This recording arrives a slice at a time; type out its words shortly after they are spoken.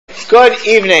Good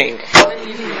evening.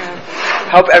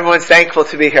 Hope everyone's thankful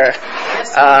to be here.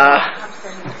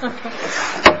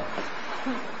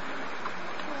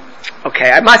 Okay,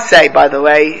 I must say, by the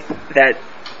way, that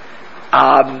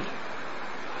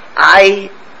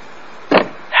I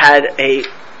had a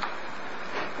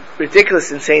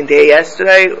ridiculous, insane day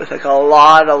yesterday with like a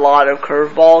lot of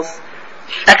curveballs.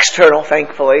 External,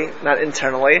 thankfully, not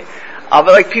internally. But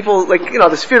like people,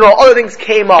 this funeral, other things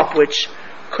came up which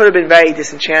could have been very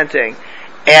disenchanting.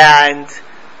 And,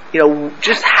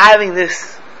 just having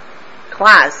this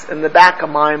class in the back of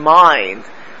my mind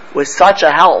was such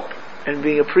a help, and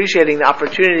appreciating the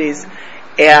opportunities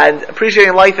and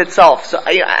appreciating life itself. So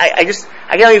I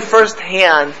can tell you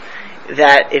firsthand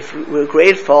that if we're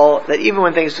grateful, that even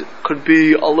when things could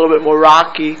be a little bit more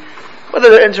rocky, whether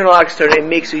they're internal or external, it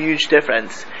makes a huge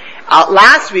difference.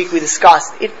 Last week we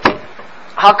discussed if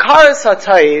Hakaras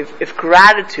HaTov, if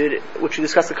gratitude, which we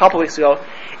discussed a couple weeks ago,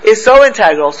 is so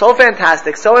integral, so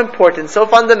fantastic, so important, so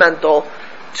fundamental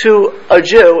to a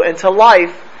Jew and to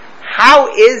life, how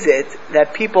is it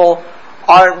that people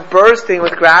aren't bursting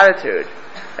with gratitude?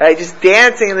 Right? Just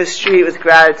dancing in the street with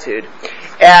gratitude.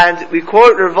 And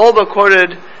Rav Wolbe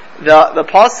quoted the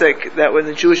pasuk that when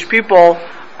the Jewish people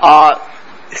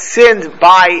sinned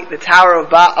by the Tower of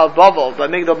Babel, by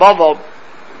Migdal Babel,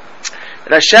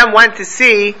 that Hashem went to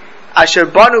see Asher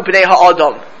Banu Bnei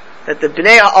Ha'adam, that the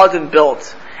Bnei Ha'adam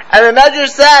built. And the Medrash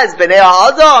says, Bnei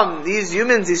Ha'adam, these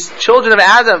humans, these children of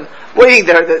Adam,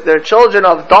 they're children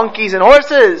of donkeys and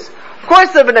horses. Of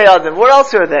course they're Bnei Adam. What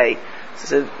else are they?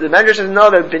 So the Medrash says, no,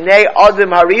 they're Bnei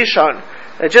Adam Harishon.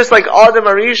 That just like Adam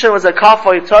Harishon was a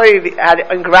kafay toiv, had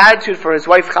ingratitude for his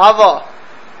wife Chava,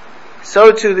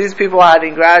 so too these people had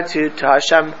ingratitude to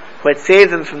Hashem, who had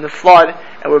saved them from the flood,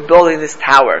 and were building this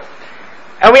tower.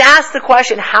 And we asked the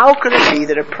question, how could it be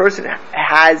that a person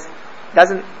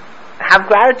doesn't have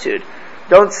gratitude?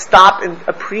 Don't stop and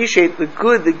appreciate the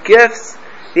good, the gifts,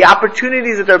 the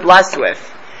opportunities that they're blessed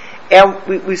with.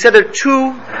 And we said there are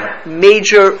two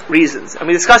major reasons. And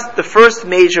we discussed the first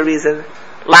major reason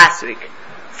last week.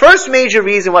 First major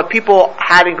reason why people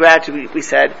had ingratitude, we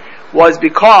said, was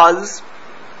because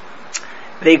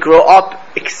they grow up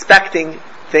expecting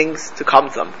things to come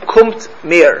to them. Kumt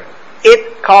mir.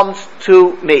 It comes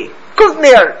to me. Kumt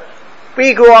mir.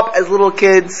 We grew up as little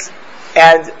kids,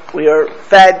 and we are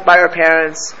fed by our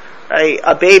parents. Right?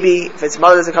 A baby, if its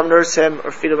mother doesn't come nurse him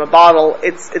or feed him a bottle,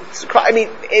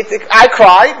 I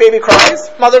cry, baby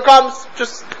cries, mother comes.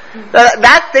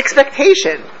 That's the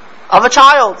expectation of a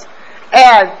child.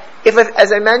 And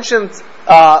as I mentioned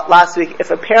last week,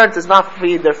 if a parent does not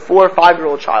feed their 4 or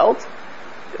 5-year-old child,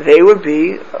 they would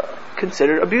be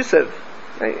considered abusive.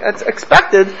 Right? It's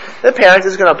expected the parent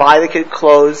is going to buy the kid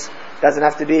clothes. Doesn't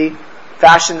have to be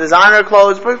fashion designer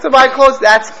clothes, but to buy clothes,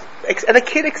 and the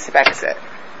kid expects it.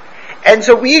 And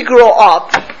so we grow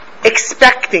up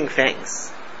expecting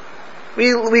things.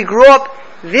 We grow up,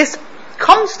 this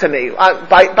comes to me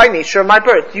by nature of my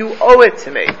birth. You owe it to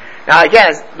me. Now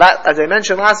again, as I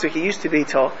mentioned last week, it used to be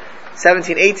till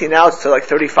 17, 18, now it's till like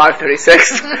 35,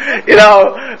 36.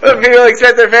 People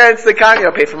expect their parents to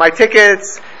pay for my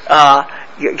tickets,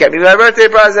 get me my birthday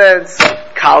presents,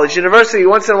 college, university.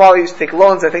 Once in a while, you used to take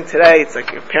loans. I think today it's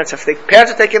like your parents are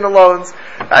taking the loans.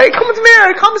 It comes to me.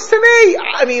 It comes to me.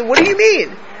 I mean, what do you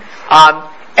mean?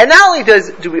 And not only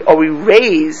are we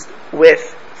raised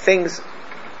with things.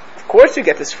 Of course, you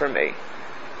get this from me.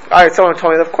 All right, someone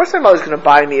told me, of course, my mother's going to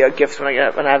buy me a gift when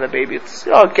I have a baby. It's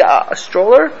a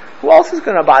stroller. Who else is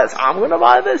going to buy this? I'm going to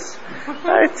buy this,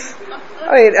 right?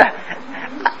 I mean,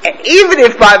 even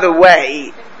if, by the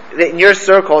way, in your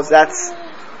circles that's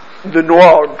the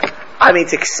norm. I mean,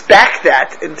 to expect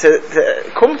that and to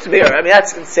come to me, I mean,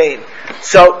 that's insane.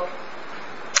 So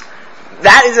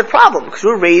that is a problem because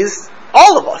we're raised,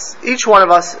 all of us, each one of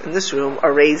us in this room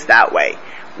are raised that way.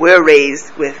 We're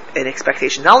raised with an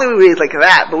expectation. Not only are we raised like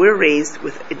that, but we're raised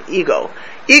with an ego.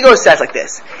 Ego says like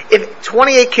this: if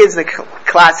 28 kids in the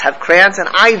class have crayons and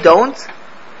I don't,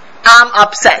 I'm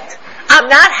upset. I'm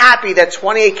not happy that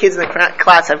 28 kids in the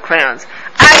class have crayons.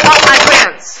 I want my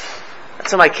crayons.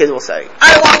 That's what my kids will say.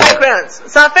 I want my crayons.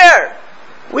 It's not fair.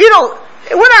 We're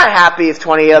not happy if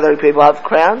 20 other people have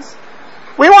crayons.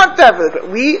 We want that.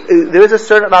 There's a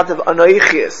certain amount of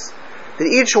anoichias that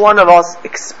each one of us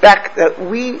expect that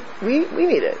we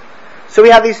need it. So we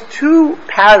have these two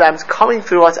paradigms coming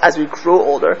through us as we grow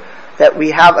older, that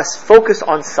we have a focus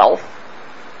on self.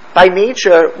 By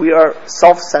nature, we are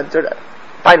self-centered.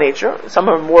 By nature, some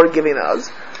are more giving than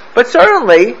others, but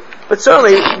certainly,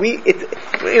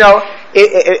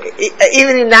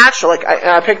 even in natural,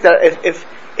 I picked that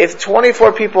if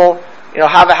 24 people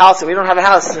have a house and we don't have a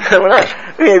house.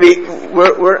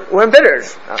 we're embittered.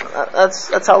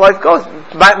 That's how life goes.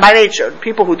 By nature,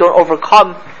 people who don't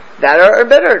overcome that are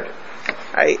embittered.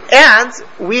 Right? And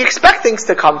we expect things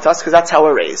to come to us because that's how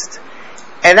we're raised.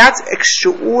 And that's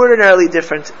extraordinarily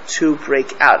different to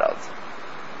break out of.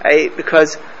 Right?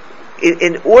 Because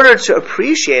in order to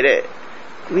appreciate it,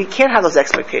 we can't have those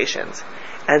expectations.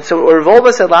 And so what Rav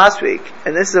Wolbe said last week,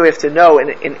 and this is what we have to know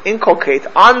and inculcate,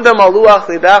 Anda maluach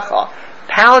libecha,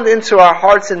 pound into our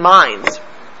hearts and minds,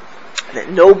 that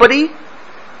nobody,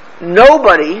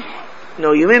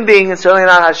 no human being, and certainly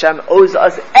not Hashem, owes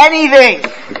us anything.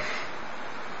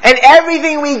 And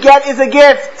everything we get is a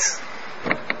gift.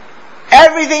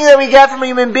 Everything that we get from a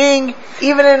human being,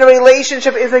 even in a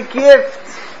relationship, is a gift.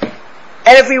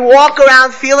 And if we walk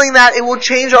around feeling that, it will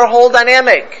change our whole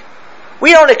dynamic.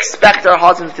 We don't expect our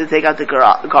husbands to take out the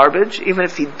garbage, even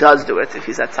if he does do it, if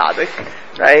he's a tzaddik,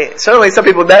 right? Certainly some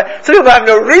people have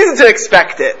no reason to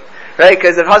expect it, right?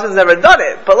 Because if husband's never done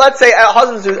it. But let's say all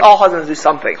husbands do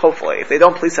something, hopefully. If they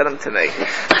don't, please send them to me.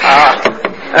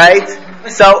 Right?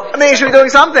 So, they should be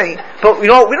doing something. But we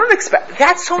don't expect,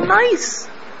 that's so nice.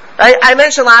 Right? I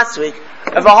mentioned last week,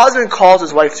 if a husband calls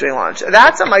his wife during lunch,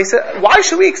 that's a nice, why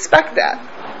should we expect that?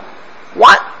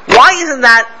 Why isn't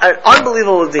that an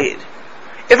unbelievable deed?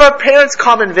 If our parents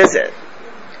come and visit,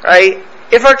 right?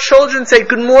 If our children say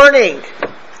good morning,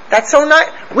 that's so nice.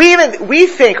 We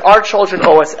think our children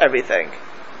owe us everything.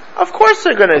 Of course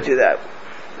they're going to do that.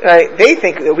 Right? They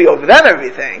think that we owe them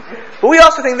everything, but we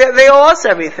also think that they owe us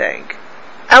everything.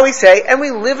 And we say, and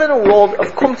we live in a world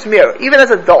of kum t'mir, even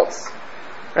as adults,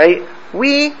 right?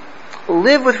 We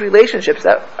live with relationships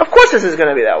that, of course, this is going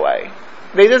to be that way.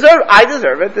 I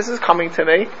deserve it. This is coming to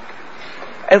me.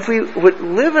 If we would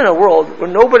live in a world where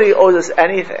nobody owes us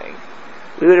anything,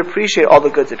 we would appreciate all the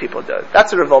goods that people do.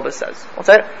 That's what Rav Wolbe says.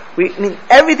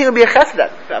 Everything would be a chesed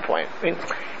at that point.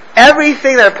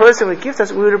 Everything that a person would give to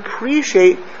us, we would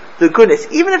appreciate the goodness,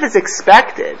 even if it's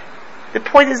expected. The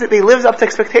point is that they lived up to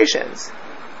expectations,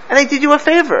 and they did you a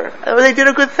favor, or they did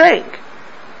a good thing.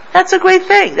 That's a great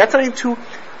thing. That's something to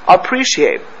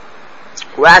appreciate.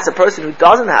 Whereas a person who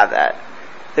doesn't have that,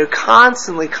 they're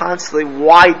constantly,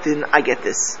 why didn't I get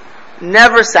this?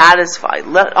 Never satisfied.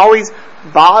 Always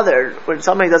bothered when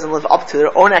somebody doesn't live up to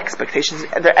their own expectations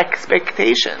and their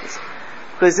expectations.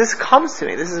 Because this comes to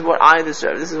me. This is what I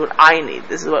deserve. This is what I need.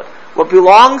 This is what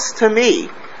belongs to me.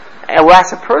 And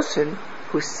whereas a person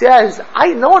who says,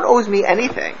 no one owes me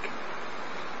anything.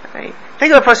 Right?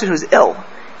 Think of a person who's ill.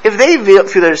 If they feel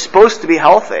they're supposed to be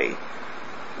healthy,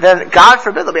 then God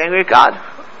forbid they'll be angry at God.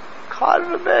 God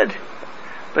forbid.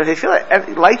 But if they feel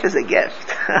like life is a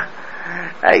gift,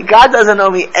 right? God doesn't owe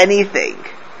me anything.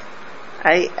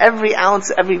 Right? Every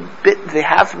ounce, every bit they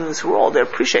have from this world, they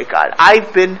appreciate God.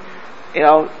 I've been,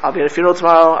 I'll be at a funeral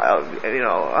tomorrow.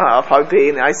 I'll probably be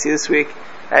in the ICU this week.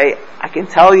 Right? I can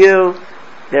tell you,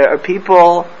 there are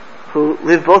people who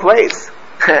live both ways,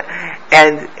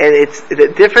 and it's the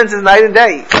difference is night and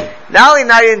day. Not only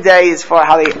night and day is for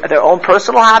how their own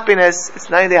personal happiness. It's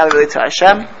night and day how they relate to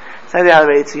Hashem. It's night and day how they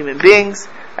relate to human beings.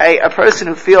 Right? A person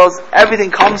who feels everything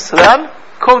comes to them,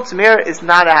 kum t'mir, is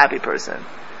not a happy person.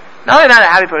 Not only not a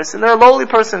happy person, they're a lowly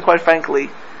person, quite frankly.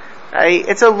 Right?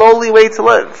 It's a lowly way to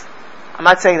live. I'm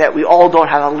not saying that we all don't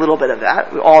have a little bit of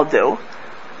that. We all do.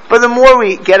 But the more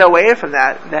we get away from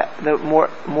that, the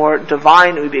more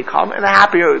divine we become, and the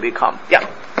happier we become. Yeah.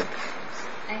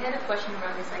 I had a question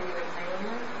around this idea of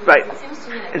entitlement. Right. It seems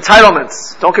to me like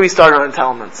entitlements. Don't get me started on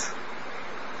entitlements.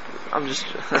 I'm just...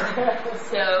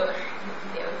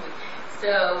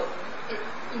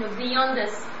 beyond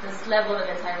this level of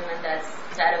entitlement that's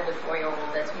that of the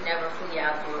 4-year-old that we never fully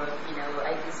outgrow,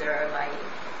 I deserve,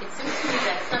 it seems to me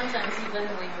that sometimes even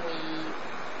when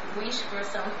we wish for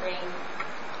something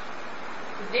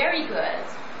very good,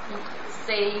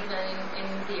 say even in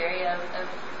the area of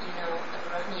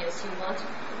Rahmias, you want to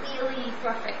really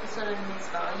perfect a certain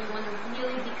mitzvah, you want to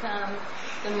really become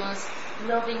the most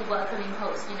loving, welcoming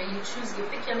host, you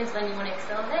pick your mitzvah and you want to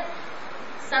excel at it.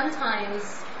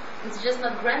 Sometimes it's just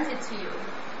not granted to you.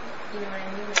 You know what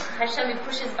I mean? Hashem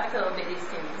pushes back a little bit these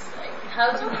things.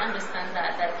 How do we understand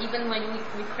that? That even when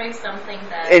we crave something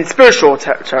that... In spiritual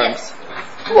terms. Yes.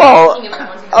 Well,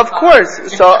 of course.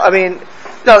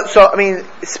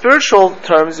 Spiritual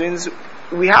terms means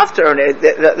we have to earn it.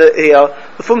 The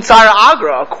Fumtzara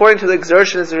Agra, according to the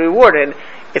exertion, is a reward. And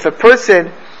if a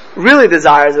person really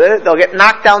desires it, they'll get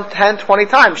knocked down 10, 20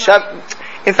 times.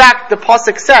 In fact, the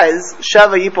pasuk says,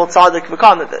 Sheva Yipol Tzadik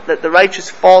V'Kam, that the righteous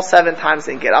fall 7 times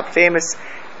and get up. Famous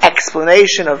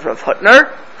explanation of Rav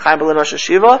Hutner, Chaim Berlin Rosh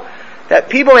Hashiva, that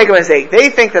people make a mistake. They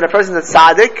think that a person that's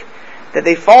tzaddik, that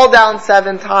they fall down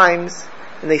 7 times,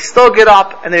 and they still get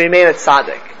up, and they remain a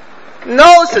tzaddik.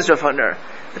 No, says Rav Hutner,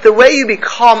 that the way you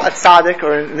become a tzaddik,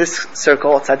 or in this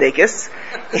circle, a tzaddikis,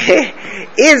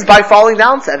 is by falling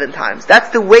down 7 times. That's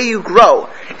the way you grow.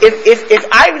 If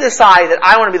I decide that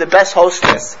I want to be the best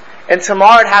hostess, and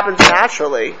tomorrow it happens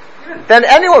naturally, then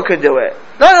anyone could do it.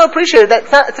 No, appreciate it.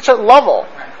 That's not, it's such a level.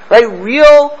 Right?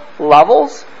 Real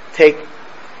levels take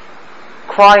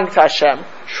crying to Hashem,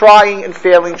 trying and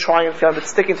failing, but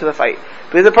sticking to the fight.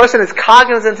 Because the person is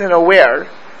cognizant and aware,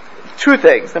 2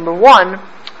 things. Number one,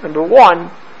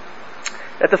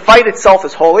 that the fight itself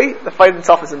is holy, the fight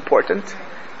itself is important.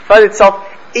 The fight itself,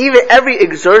 even every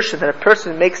exertion that a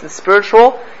person makes in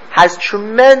spiritual, has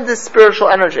tremendous spiritual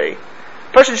energy.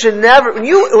 A person should never, when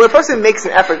a person makes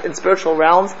an effort in spiritual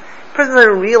realms, the person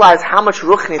doesn't realize how much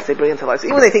ruchnius they bring into life. So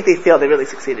even when they think they failed, they really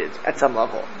succeeded at some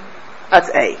level. That's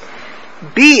A.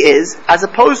 B is, as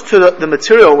opposed to the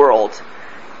material world,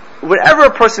 whenever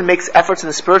a person makes efforts in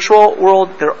the spiritual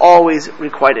world, they're always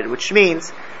requited, which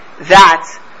means that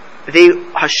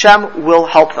Hashem will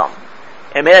help them.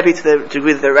 It may not be to the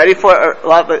degree that they're ready for it,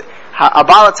 but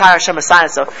Abalatai Hashem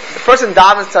assigns. So the person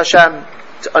davens to Hashem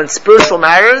on spiritual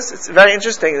matters. It's very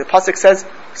interesting. The pasuk says,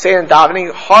 say in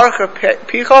davening, Harcha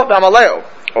picha v'amaleo.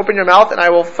 Open your mouth and I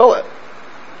will fill it.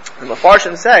 And the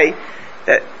Mefarshim say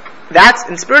that that's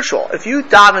in spiritual. If you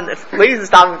daven, if ladies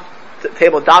daven the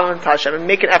table, daven to Hashem, and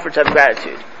make an effort to have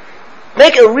gratitude.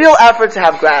 Make a real effort to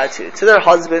have gratitude to their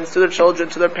husbands, to their children,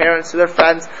 to their parents, to their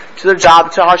friends, to their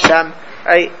job, to Hashem.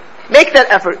 Right? Make that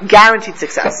effort. Guaranteed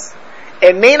success.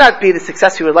 It may not be the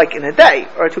success we would like in a day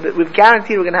or 2, but we've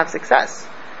guaranteed we're going to have success.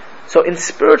 So in the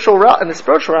spiritual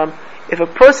realm, if a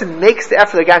person makes the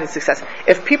effort, they're guaranteed success.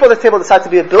 If people at the table decide to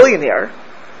be a billionaire,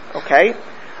 okay,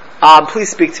 please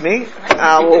speak to me.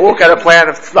 We'll work out a plan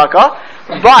of tzedakah.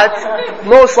 But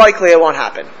most likely it won't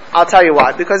happen. I'll tell you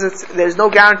why. Because there's no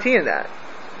guarantee in that.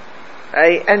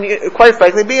 Right? And quite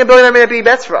frankly, being a billionaire may not be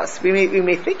best for us. We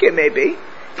may think it may be,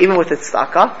 even with the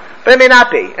tzedakah, but it may not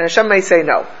be. And Hashem may say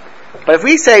no. But if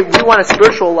we say we want a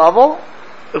spiritual level,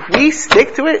 if we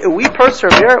stick to it, if we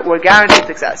persevere, we're guaranteed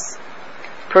success.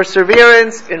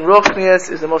 Perseverance in ruchnius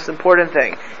is the most important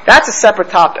thing. That's a separate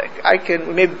topic.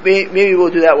 Maybe we'll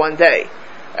do that one day.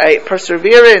 Right?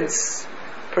 Perseverance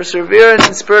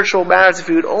in spiritual matters. If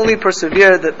we would only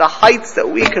persevere, the heights that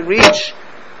we can reach,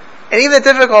 and even the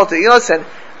difficulty. Listen,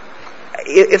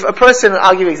 if a person,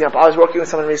 I'll give you an example. I was working with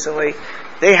someone recently.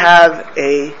 They have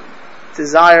a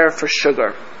desire for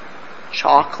sugar,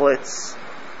 chocolates,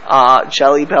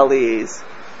 jelly bellies,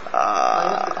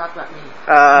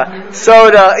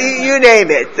 soda, you name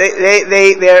it.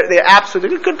 They're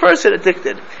absolutely a good person,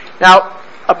 addicted. Now,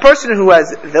 a person who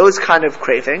has those kind of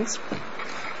cravings,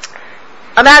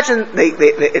 imagine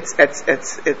it's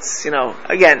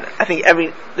again, I think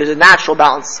there's a natural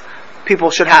balance people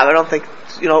should have. I don't think,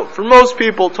 for most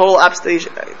people, total abstinence,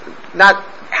 not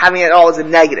having it at all is a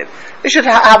negative. They should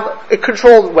have a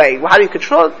controlled way. How do you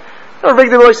control it?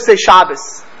 Regular always say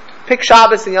Shabbos. Pick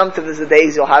Shabbos and Yom Tov as the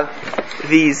days you'll have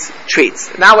these treats.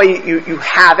 And that way you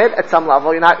have it at some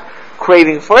level. You're not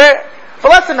craving for it. But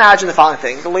let's imagine the following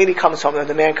thing. The lady comes home, or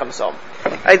the man comes home.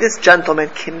 Right? This gentleman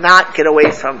cannot get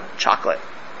away from chocolate.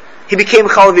 He became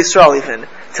Chalav Yisrael even,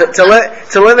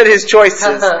 to limit his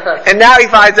choices. And now he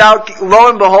finds out, lo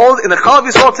and behold, in the Chalav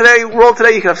Yisrael world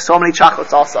today, you can have so many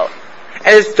chocolates also.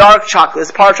 And it's dark chocolate,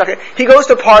 it's powdered chocolate. He goes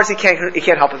to parties, he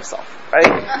can't help himself.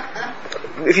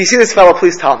 Right? If you see this fellow,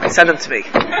 please tell me. Send him to me.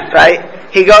 Right?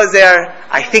 He goes there,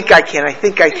 I think I can.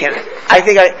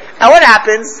 And what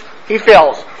happens? He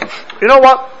fails. You know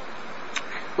what?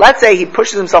 Let's say he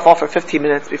pushes himself off for 15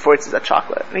 minutes before he eats that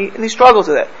chocolate. And he struggles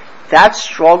with it. That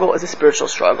struggle is a spiritual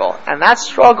struggle. And that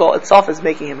struggle itself is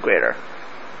making him greater.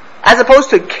 As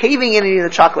opposed to caving in and eating the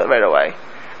chocolate right away.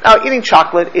 Now, eating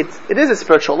chocolate, it is a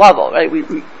spiritual level, right?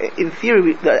 In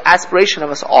theory, the aspiration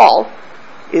of us all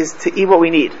is to eat what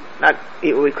we need, not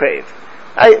eat what we crave.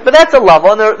 Right? But that's a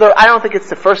level, and I don't think it's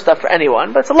the first step for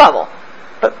anyone, but it's a level.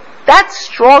 But that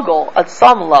struggle, at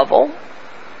some level,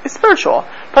 is spiritual.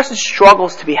 A person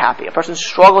struggles to be happy. A person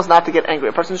struggles not to get angry.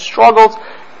 A person struggles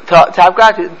to have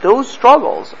gratitude. Those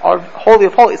struggles are holy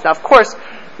of holies. Now, of course,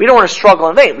 we don't want to struggle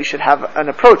in vain. We should have an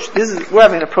approach. We're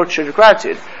having an approach to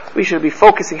gratitude. We should be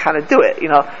focusing how to do it.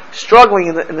 Struggling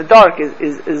in the dark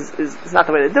is not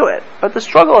the way to do it. But the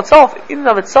struggle itself, in and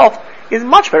of itself, is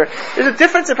much better. There's a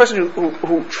difference in a person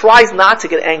who tries not to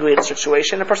get angry in a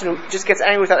situation, and a person who just gets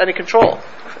angry without any control.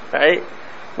 Right?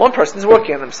 One person is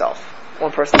working on himself.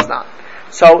 One person is not.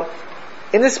 So,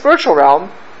 in the spiritual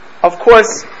realm, of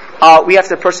course, we have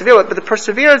to persevere with. But the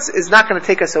perseverance is not going to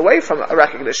take us away from a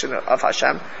recognition of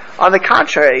Hashem. On the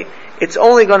contrary, it's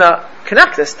only going to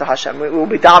connect us to Hashem. We will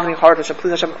be davening hard to Hashem.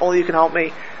 Please Hashem, only you can help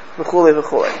me. V'chulei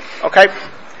v'chulei. Okay?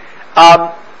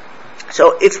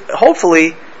 So if,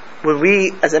 hopefully, when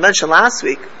we, as I mentioned last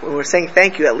week, when we're saying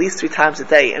thank you at least 3 times a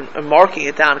day and marking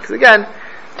it down, because again,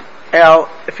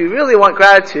 if you really want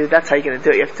gratitude, that's how you're going to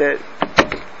do it. You have to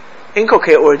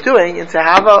inculcate what we're doing and to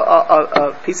have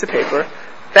a piece of paper.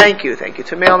 Thank you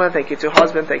to mailman, thank you to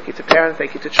husband, thank you to parent,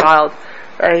 thank you to child.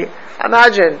 Right?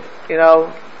 Imagine,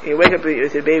 you wake up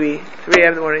with your baby 3 a.m.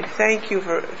 in the morning. Thank you,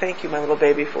 my little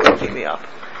baby, for waking me up.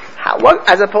 What,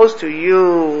 as opposed to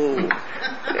you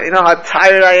know how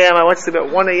tired I am. I went to sleep at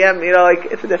 1 a.m.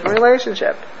 It's a different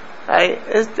relationship. Right?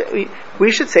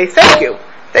 We should say thank you.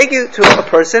 Thank you to a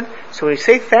person. So when you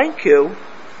say thank you.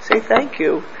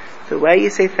 The way you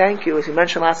say thank you, as we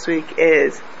mentioned last week,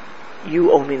 is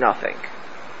you owe me nothing.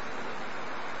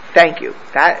 Thank you.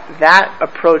 That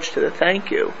approach to the thank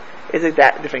you is a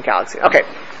different galaxy. Okay,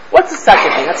 what's the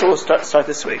second thing? That's what we'll start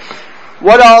this week.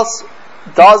 What else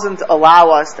doesn't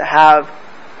allow us to have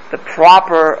the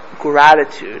proper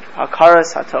gratitude,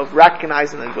 hakaras hatov,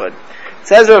 recognizing the good? It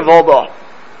says Rav Wolbe,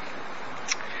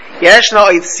 Yeshna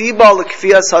oitziba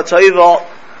l'kfiyas hatoiva.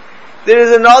 There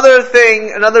is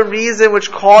another reason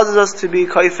which causes us to be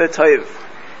kaifet toiv.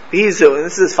 Bizu, and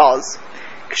this is as follows: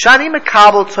 Kshani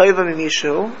mekabel toiva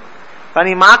mimishu,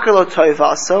 v'ani makar lo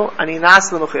toiva aso, ani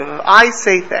nas l'mechuyev. If I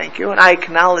say thank you and I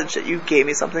acknowledge that you gave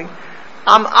me something,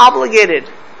 I'm obligated.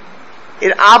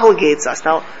 It obligates us.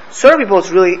 Now, certain people it's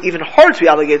really even hard to be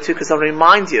obligated to because they'll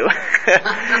remind you.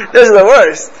 Those are the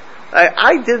worst.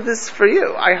 I did this for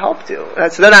you. I helped you.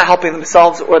 So they're not helping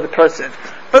themselves or the person.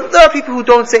 But there are people who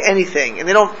don't say anything, and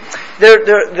they're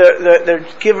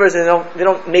givers, and they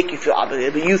don't make you feel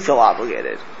obligated, but you feel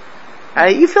obligated.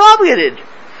 You feel obligated.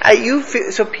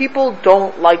 So people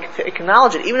don't like to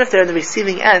acknowledge it, even if they're in the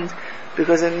receiving end,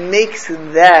 because it makes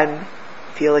them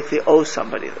feel like they owe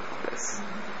somebody this.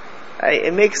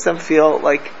 It makes them feel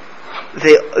like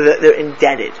they're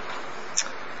indebted.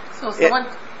 So someone,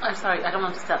 I'm sorry, I don't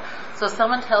want to stop. So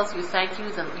someone tells you thank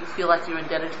you, then you feel like you're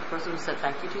indebted to the person who said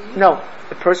thank you to you? No,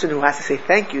 the person who has to say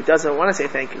thank you doesn't want to say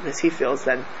thank you because he feels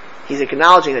then he's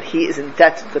acknowledging that he is in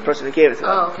debt to the person who gave it to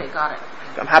them. Oh, okay, got it.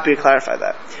 I'm happy to clarify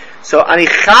that. So, ani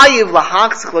chayiv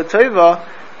lahachzik l'toiva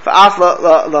v'af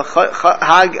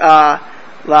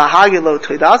lahagi lo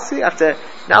toidasi. After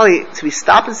not only to be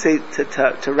stopped and say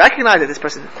to recognize that this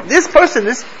person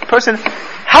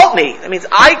helped me. That means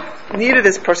I needed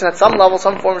this person at some level,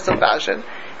 some form, some fashion.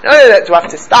 In order to have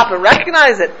to stop and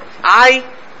recognize that I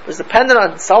was dependent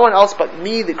on someone else but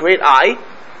me, the great I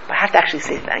have to actually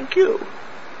say thank you.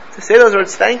 To say those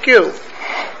words, thank you.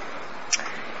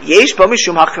 Yesh ba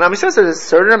mishum hachanam. He says there's a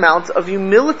certain amount of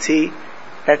humility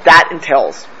that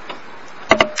entails.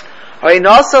 And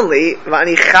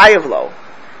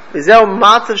there's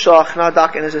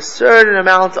a certain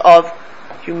amount of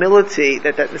humility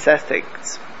that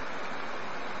necessitates.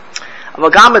 In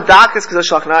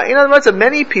other words,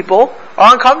 many people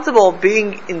are uncomfortable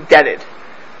being indebted,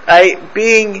 right?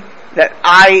 Being that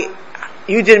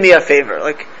you did me a favor.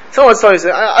 Like someone told me,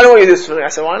 I don't want you to do this for me. I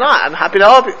said, why not? I'm happy to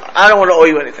help you. I don't want to owe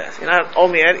you anything. You don't owe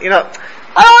me any.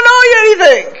 I don't owe you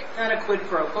anything. Not a quid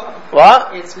pro quo.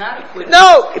 What? It's not a quid.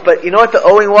 No, but you know what the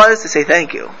owing was? To say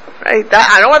thank you, right?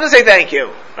 I don't want to say thank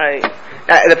you, right?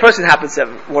 The person happens to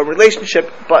have a warm relationship,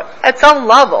 but at some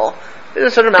level,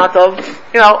 there's a certain amount of,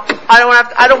 I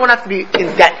don't want to have to be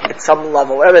in debt at some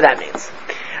level, whatever that means.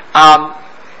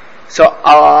 Some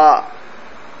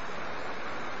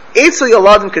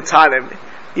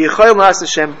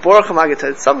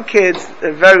kids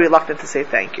are very reluctant to say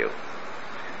thank you.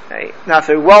 Right? Now, if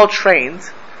they're well trained,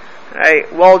 I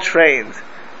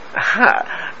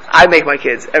make my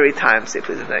kids every time say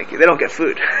please and thank you. They don't get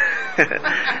food.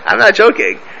 I'm not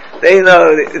joking. They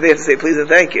know they have to say please and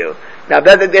thank you. Now,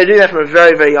 they're doing that from a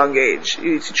very, very young age.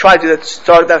 You try to do that,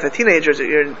 start that with teenagers,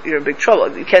 you're in big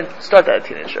trouble. You can't start that at a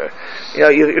teenager.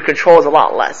 Your control is a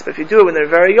lot less. But if you do it when they're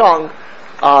very young,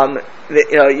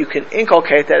 you can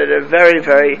inculcate that at a very,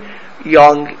 very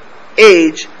young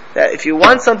age, that if you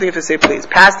want something, you have to say please.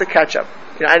 Pass the ketchup.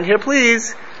 I didn't hear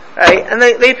please, right? And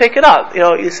they pick it up.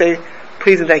 You say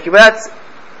please and thank you. But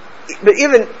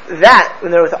even that,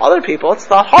 when they're with other people, it's a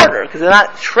lot harder because they're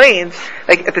not trained.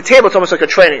 Like at the table, it's almost like a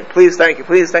training. Please, thank you.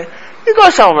 Please, thank you. You go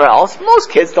somewhere else. Most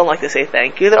kids don't like to say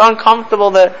thank you. They're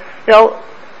uncomfortable. If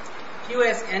you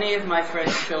ask any of my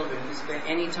friends' children who spend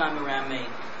any time around me,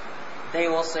 they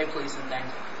all say please and thank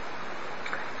you.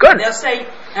 Good. They'll say,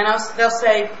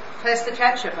 pass the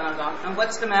ketchup, and I'll go, and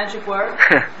what's the magic word?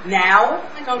 Now?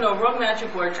 I go, no, wrong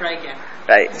magic word, try again.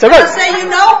 Right. So they'll say, you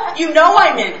know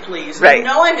I meant please. Right. You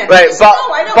know I meant right. please. No,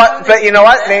 I don't but you know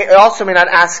what? They also may not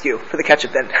ask you for the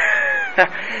ketchup then.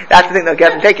 That's the thing, they'll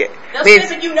get and take it. They'll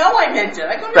say, but you know I meant it.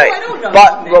 I go, no, right. I don't know.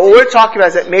 But what we're talking about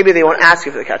is that maybe they won't ask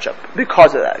you for the ketchup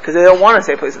because of that. Because they don't want to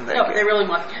say please and thank you. No, but they really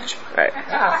want the ketchup. Right.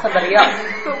 Somebody else.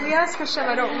 But we ask Hashem,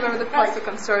 I don't remember the pasuk,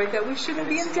 I'm sorry, that we shouldn't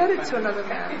be indebted to another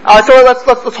man. So let's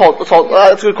hold.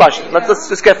 That's a good question. Let's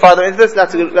just get farther into this.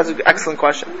 That's an excellent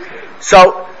question.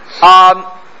 So,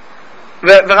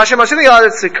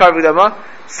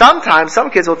 sometimes some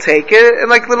kids will take it and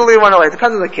like literally run away. It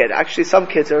depends on the kid. Actually, some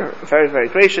kids are very, very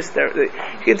gracious. You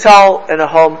can tell in a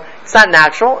home it's not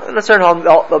natural. In a certain home,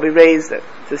 they'll be raised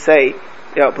to say,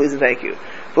 please and thank you.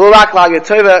 Certainly,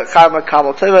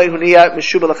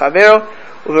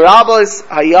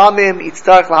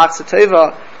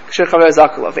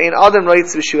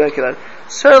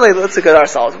 let's look at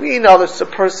ourselves. We know there's a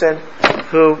person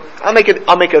who I'll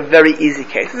make a very easy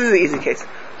case. This is an easy case.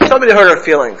 Somebody hurt our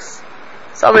feelings.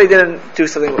 Somebody didn't do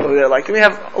something we would like. And we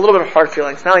have a little bit of hard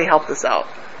feelings. Now he helped us out.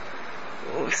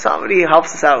 If somebody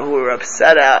helps us out who we're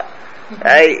upset at,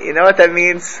 hey, you know what that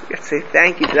means? You have to say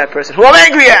thank you to that person who I'm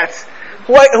angry at,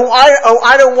 who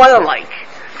I don't want to like,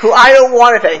 who I don't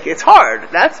want to thank you. It's hard.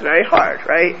 That's very hard,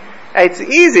 right? It's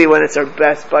easy when it's our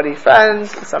best buddy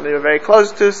friends, somebody we're very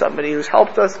close to, somebody who's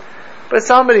helped us, but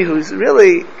somebody who's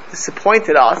really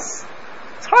disappointed us,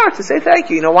 it's hard to say thank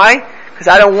you. You know why? Because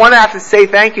I don't want to have to say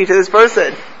thank you to this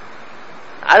person.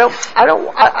 I don't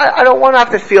want to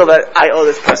have to feel that I owe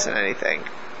this person anything.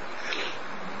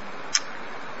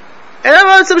 And a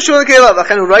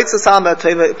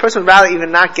person would rather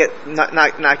even not get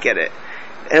it,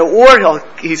 or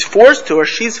he's forced to, or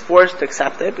she's forced to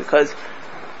accept it because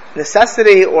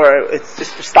necessity, or it's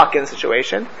just stuck in a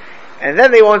situation, and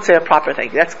then they won't say a proper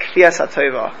thank you. That's kriyas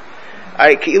hatova.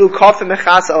 Alright, ki'ilu kafim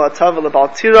mechas al hatova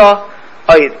lebaltira.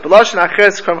 Ayit b'lashon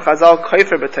acheres krom chazal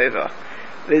koifer b'tova.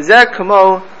 V'zeh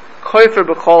kamo koifer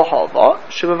b'kol halva.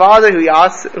 Shebavada hu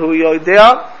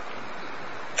yodea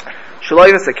shelo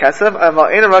yivas hakesav aval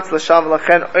ein aratz l'shav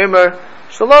l'chen omer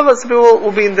shelo. Some people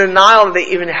will be in denial that they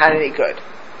even had any good.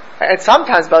 And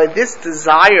sometimes, by this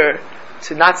desire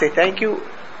to not say thank you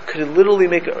could literally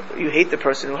make you hate the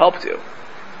person who helped you,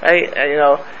 right? And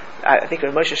I think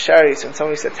when Moshe Shari, when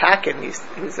someone used to attack him, he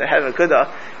was the head of a Gudda,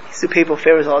 he used to do people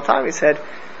favors all the time. He said,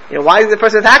 why is the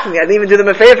person attacking me? I didn't even do them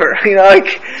a favor.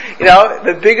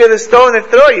 The bigger the stone they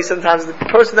throw at you, sometimes the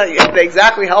person that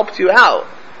exactly helped you out.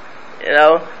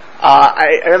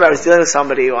 I remember I was dealing with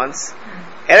somebody once,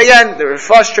 and again, they were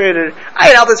frustrated. I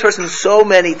had helped this person so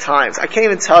many times. I can't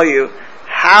even tell you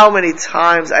how many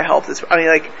times I helped this.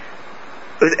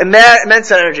 With immense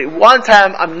energy. One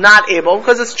time I'm not able,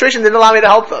 because the situation didn't allow me to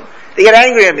help them. They get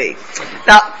angry at me.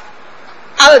 Now,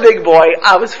 I'm a big boy,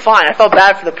 I was fine, I felt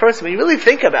bad for the person, but you really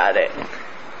think about it.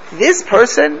 This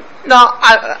person,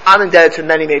 I'm indebted to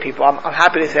many, many people. I'm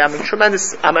happy to say I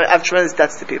have tremendous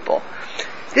debts to people.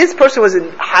 This person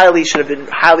should have been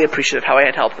highly appreciative of how I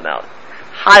had helped them out.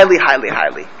 Highly, highly,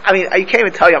 highly. I can't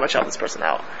even tell you how much I helped this person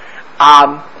out.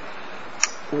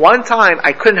 One time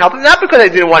I couldn't help them, not because I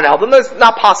didn't want to help them, it's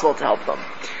not possible to help them.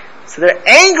 So they're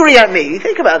angry at me. You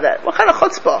think about that. What kind of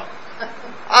chutzpah?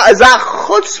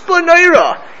 Chutzpah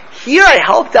noira. Here I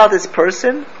helped out this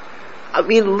person.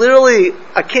 Literally,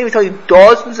 I can't even tell you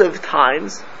dozens of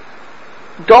times.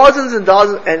 Dozens and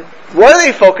dozens, and what do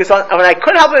they focus on? I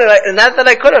couldn't help it, and not that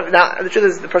I could have. Now, the truth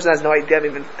is, the person has no idea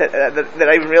even that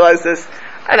I even realized this,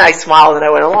 and I smiled and I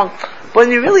went along. But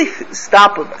when you really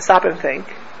stop and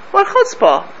think, what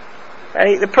chutzpah?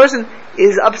 Right? The person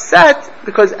is upset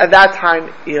because at that time,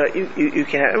 you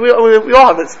can't. We all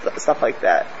have this stuff like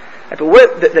that. Right?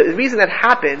 But the reason that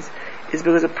happens is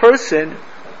because a person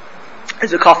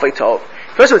is a kafei tov.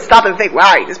 The person would stop and think,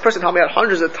 wow, this person helped me out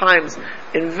hundreds of times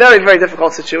in very, very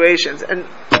difficult situations and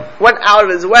went out of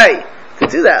his way to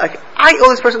do that. Like, I owe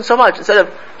this person so much. Instead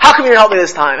of, how come you didn't help me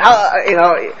this time?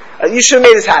 You should have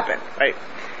made this happen, right?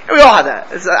 And we all have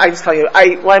that. I just tell you,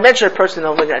 when I mention a person,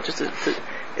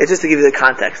 it's just to give you the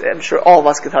context. I'm sure all of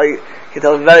us can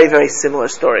tell very, very similar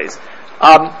stories.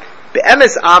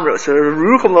 Be'emes amro, so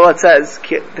Rucham Loat says,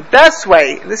 the best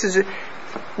way, and this is,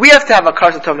 we have to have a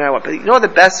karsa tov no matter what, but you know the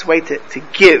best way to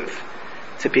give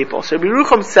to people. So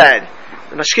Rucham said,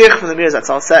 the Mashgiach from the Mir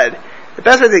Zatzal said, the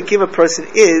best way to give a person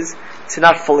is to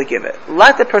not fully give it.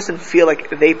 Let the person feel like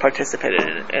they participated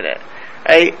in it.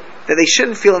 Right? That they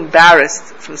shouldn't feel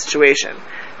embarrassed from the situation.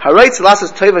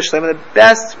 The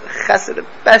best chesed, the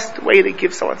best way to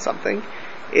give someone something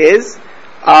is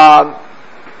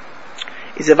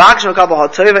He's a vakshan couple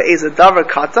hatoiva is a davar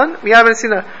katan. We haven't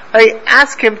seen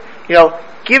ask him,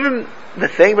 give him the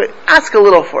thing, but ask a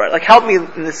little for it. Like, help me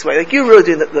in this way. Like, you're really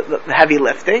doing the heavy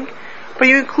lifting, but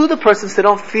you include the person so they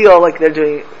don't feel like they're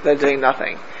doing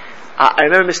nothing. I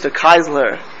remember Mr.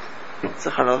 Keisler,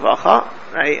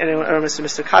 right? And I remember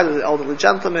Mr. Keisler was an elderly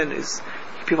gentleman who's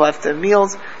people have to have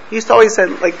meals. He used to always say,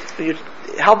 let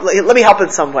me help in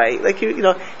some way. Like, he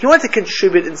wanted to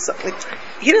contribute in some, like,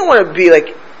 he didn't want to be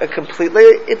like a completely,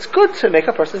 it's good to make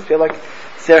a person feel like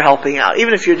they're helping out,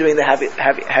 even if you're doing the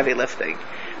heavy lifting.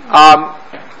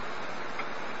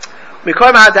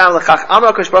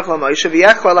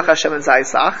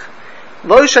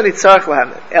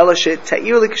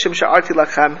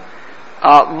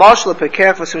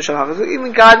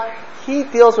 Even God, He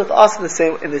deals with us in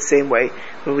the same way.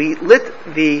 When we lit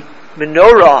the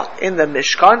menorah in the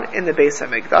Mishkan, in the Beis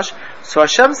HaMikdash, so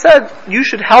Hashem said, you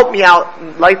should help me out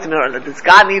and light the menorah. Does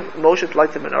God need Moshe to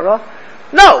light the menorah?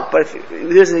 No, but if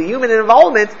there's a human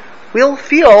involvement, we'll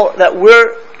feel that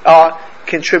we're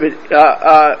contributing.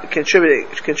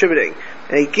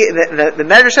 And the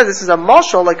Medrash says this is a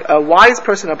mashal, like a wise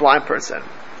person, a blind person.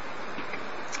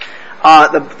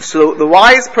 So the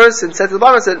wise person said to the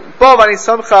blind person, "Bo vani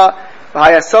somcha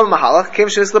v'hayasom mahalach kim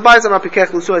shenis lebayz amar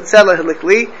pikech lusu etzela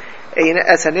hilikli ein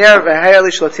esaner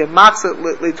v'hayali shlotim machzet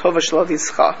litova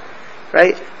shlovischa."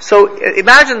 Right. So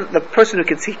imagine the person who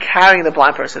can see carrying the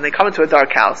blind person. They come into a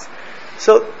dark house.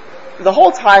 So the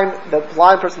whole time the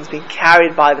blind person is being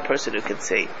carried by the person who can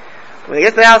see. When they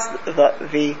get to the house,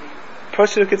 the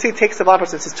person who can see takes the blind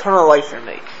person and says, "Turn on the light for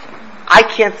me. I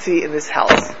can't see in this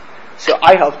house. So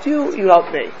I helped you, you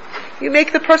helped me." You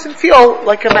make the person feel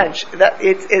like a mensch.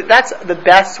 That's the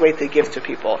best way to give to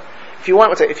people. If you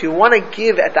want to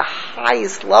give at the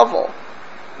highest level,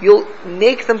 you'll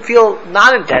make them feel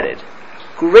not indebted.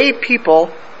 Great people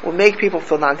will make people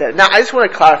feel not indebted. Now, I just want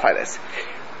to clarify this.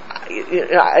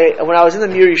 When I was in the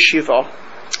Mir Yeshiva,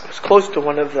 I was close to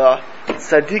one of the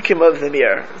tzaddikim of the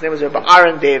Mir. His name was Rabbi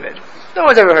Aaron David. No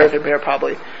one's ever heard of the Mir,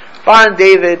 probably. Aaron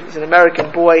David is an American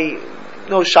boy,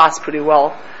 knows Shas pretty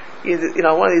well. He's,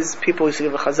 one of these people who used to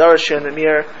give a Chazara in the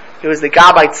Mir. He was the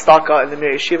Gabbai Tzedakah in the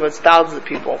Mir Yeshiva. It's thousands of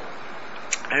people.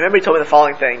 I remember he told me the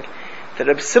following thing, that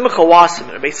Rabbi Simcha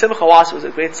Wasserman was a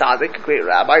great tzaddik, a great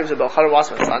rabbi. He was Rabbi Elchanan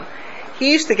Wasserman's son.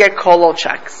 He used to get kolol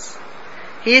checks.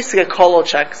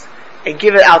 And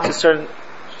give it out to certain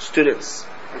students.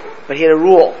 But he had a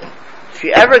rule. If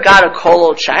you ever got a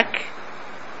kolol check,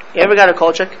 you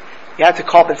had to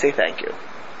call up and say thank you.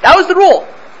 That was the rule.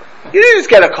 You didn't just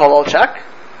get a kolol check.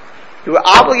 You were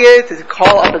obligated to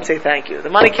call up and say thank you. The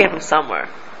money came from somewhere.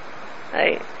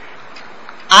 Right?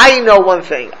 I know one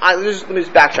thing. Let me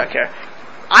just backtrack here.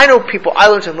 I know people. I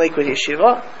learned in Lakewood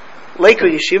Yeshiva,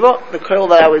 the kollel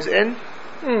that I was in.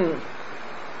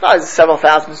 Several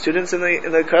thousand students in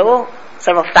the kollel.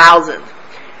 Several thousand.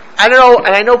 I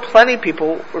know plenty of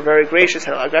people were very gracious.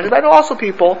 But I know also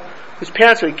people whose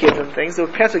parents would give them things. Their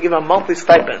parents would give them a monthly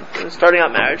stipend starting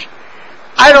out marriage.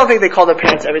 I don't think they call their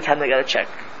parents every time they get a check.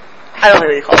 I don't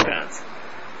think they call their parents.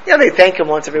 They thank them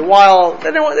once every while.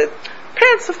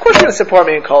 Parents, of course, are going to support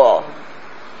me in kollel.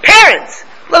 Parents,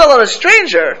 let alone a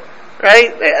stranger,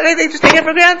 right? They just take it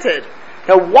for granted.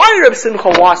 Now, why did Reb Simcha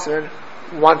Wasserman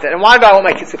want that? And why do I want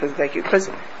my kids to say thank you? Because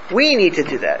we need to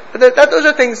do that. But those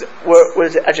are things where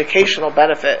there's an educational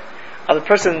benefit of the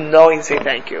person knowing to say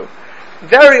thank you.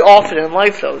 Very often in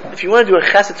life, though, if you want to do a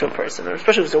chesed to a person, or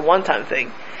especially if it's a one-time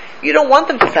thing, you don't want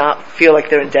them to feel like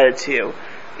they're indebted to you.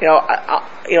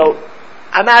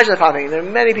 Imagine the following thing. There are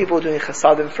many people doing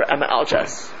chesadim for Emma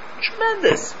Alges.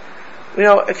 Tremendous.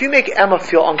 If you make Emma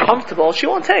feel uncomfortable, she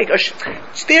won't take.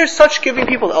 They're such giving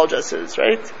people, the Algeses,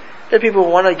 right? There are people who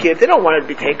want to give. They don't want to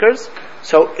be takers.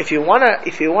 So if you want to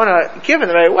give in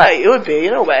the right way, it would be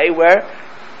in a way where,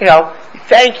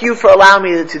 thank you for allowing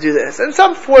me to do this. In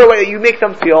some sort of way that you make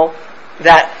them feel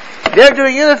that they're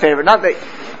doing you the favor, not that,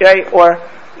 right? Or,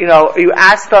 you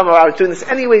ask them, or I was doing this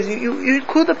anyways, you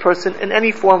include the person in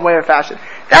any form, way, or fashion.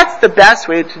 That's the best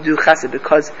way to do chesed,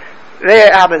 because they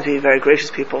happen to be very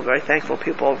gracious people, very thankful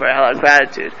people, very a lot of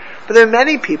gratitude. But there are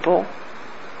many people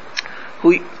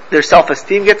who their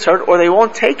self-esteem gets hurt, or they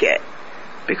won't take it,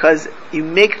 because you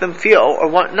make them feel,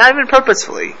 not even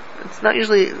purposefully. It's not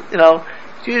usually,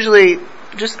 it's usually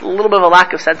just a little bit of a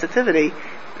lack of sensitivity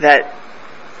that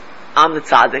I'm the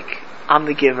tzaddik, I'm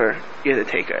the giver, you're the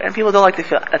taker. And people don't like to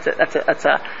feel, that's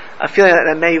a feeling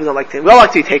that many people don't like to, we all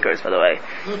like to be takers, by the way.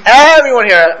 Everyone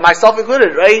here, myself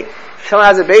included, right? If someone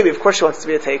has a baby, of course she wants to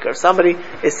be a taker. If somebody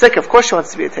is sick, of course she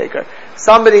wants to be a taker.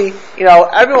 Somebody,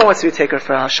 everyone wants to be a taker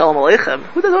for Shalom Aleichem.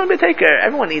 Who doesn't want to be a taker?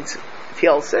 Everyone needs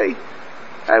TLC.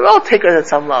 We're all takers at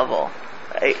some level.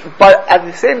 Right? But at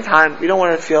the same time, we don't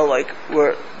want to feel like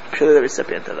we're purely the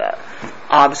recipient of that.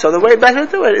 So the way better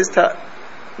to do it is to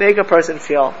make a person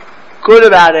feel good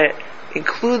about it,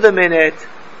 include them in it,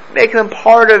 make them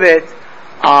part of it.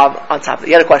 On top of it,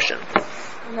 you had a question.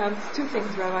 Two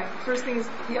things, Rabbi. First thing is,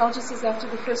 the Alja says after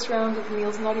the first round of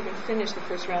meals, not even finished the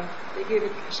first round, they gave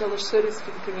it shalosh sudas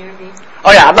for the community.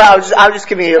 Oh yeah, I was just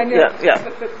giving you. Yeah.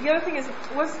 But the other thing is,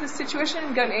 was the situation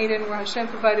in Gan Eden where Hashem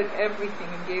provided everything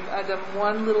and gave Adam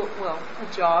one little, a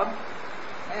job,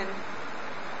 and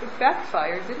it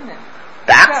backfired, didn't it?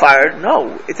 Backfired?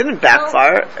 No, it didn't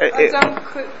backfire.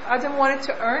 Adam wanted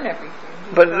to earn everything.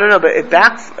 But it remember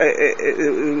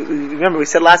we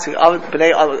said last week,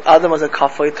 Adam was a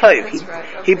kafay toiv.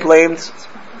 He blamed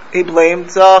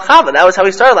Chava. That was how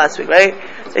we started last week, right?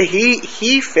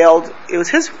 He failed. It was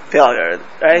his failure,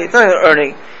 right? It's not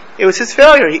earning. It was his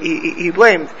failure. He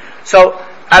blamed. So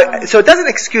it doesn't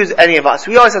excuse any of us.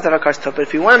 We always have to have our cars tough, but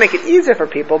if you want to make it easier for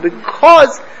people,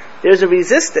 because there's a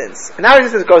resistance, and that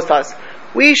resistance goes to us,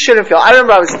 we shouldn't feel. I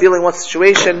remember I was dealing with one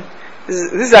situation.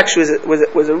 This actually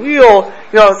was a real,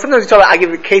 sometimes we talk about, I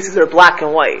give cases that are black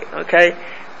and white, okay?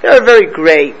 There are very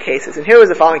gray cases, and here was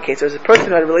the following case. There was a person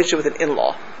who had a relationship with an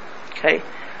in-law, okay?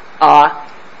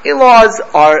 In-laws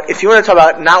are, if you want to talk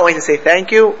about not wanting to say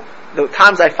thank you, the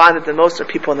times I find that the most are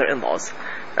people and their in-laws,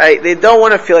 right? They don't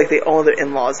want to feel like they own their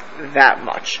in-laws that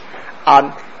much.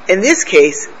 In this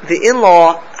case, the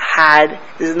in-law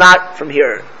this is not from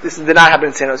here. This did not happen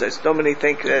in San Jose. So nobody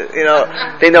think that,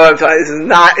 they know what I'm talking. This is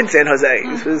not in San Jose.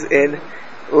 This was in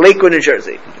Lakewood, New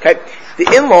Jersey. Okay?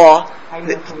 The in-law,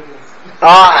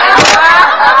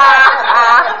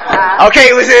 okay,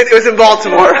 it was in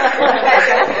Baltimore.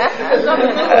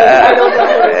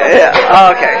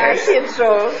 Okay.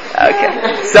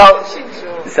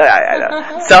 So I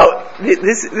know. So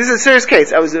this is a serious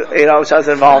case. Which I was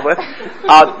involved with.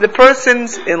 The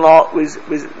person's in-law was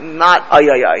not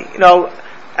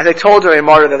as I told her a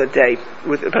martyr the other day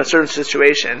about a certain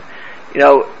situation.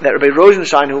 That Rabbi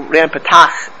Rosenstein, who ran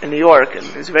Patach in New York, and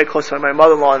was very close to my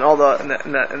mother-in-law and all in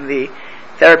the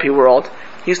therapy world,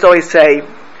 he used to always say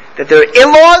that there are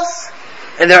in-laws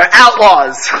and there are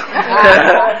outlaws.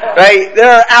 Right? There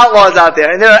are outlaws out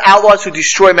there, and there are outlaws who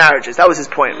destroy marriages. That was his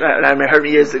point, and I heard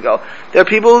it years ago. There are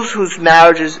people whose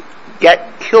marriages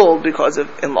get killed because of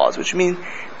in-laws, which means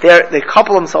the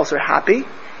couple themselves are happy,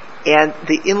 and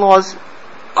the in-laws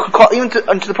could call, even to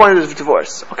the point of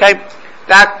divorce. Okay?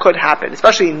 That could happen,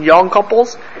 especially in young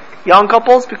couples,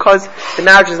 because the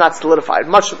marriage is not solidified.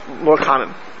 Much more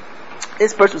common.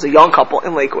 This person was a young couple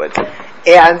in Lakewood,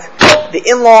 and the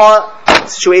in-law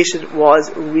situation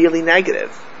was really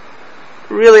negative,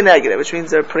 which means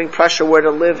they're putting pressure where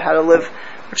to live, how to live,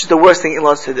 which is the worst thing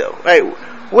in-laws to do, right?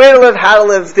 Where to live, how to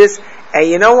live, this, and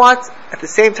you know what? At the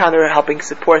same time, they're helping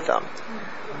support them.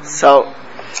 So,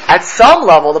 at some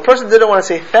level, the person didn't want to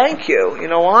say thank you. You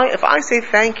know why? If I say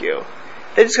thank you,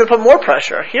 they're just going to put more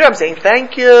pressure. Here I'm saying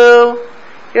thank you,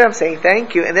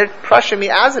 and they're pressuring me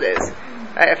as it is.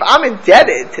 Right? If I'm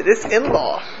indebted to this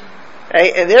in-law,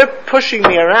 right, and they're pushing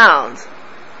me around,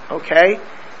 okay?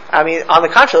 I mean, on the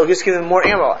contrary, they'll just give them more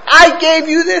ammo. I gave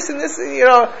you this and this,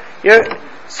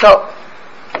 so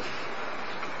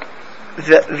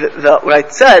what I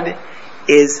said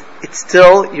is, it's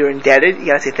still, you're indebted, you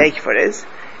gotta say thank you for this,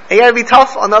 and you gotta be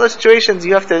tough on other situations,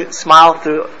 you have to smile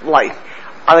through life.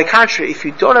 On the contrary, if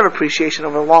you don't have appreciation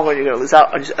over the long run, you're gonna lose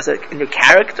out in your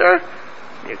character,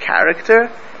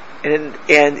 and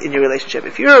in your relationship.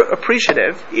 If you're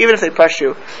appreciative, even if they pressure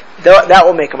you, that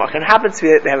will make a mark. And it happens to be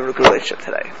that they have a good relationship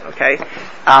today, okay?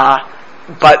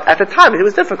 But at the time, it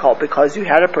was difficult because you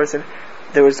had a person,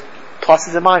 there was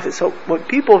pluses and minuses. So what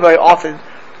people very often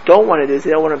don't want to do is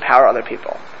they don't want to empower other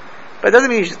people. But it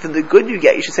doesn't mean the good you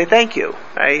get, you should say thank you,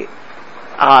 right?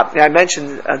 I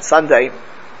mentioned on Sunday,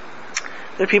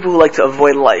 there are people who like to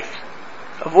avoid life.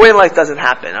 Avoiding life doesn't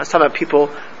happen. I was talking about people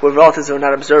who have relatives who are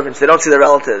not observant. They don't see their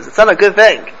relatives. It's not a good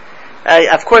thing.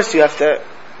 Of course, you have to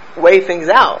weigh things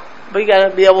out, but you got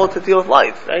to be able to deal with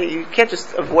life. Right? You can't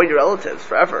just avoid your relatives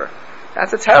forever.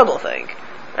 That's a terrible thing.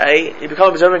 Right? You become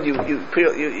observant. You have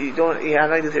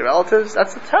nothing with your relatives.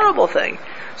 That's a terrible thing.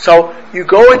 So you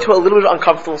go into a little bit of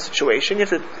uncomfortable situation. You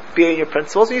have to be in your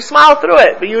principles, and you smile through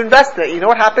it. But you invest in it. You know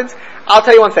what happens? I'll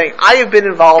tell you one thing. I have been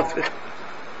involved with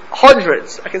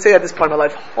hundreds, I can say at this point in my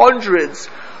life, hundreds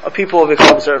of people who have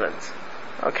become observant.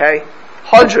 Okay?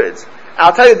 Hundreds. And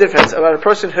I'll tell you the difference about a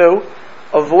person who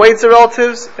avoids the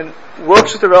relatives and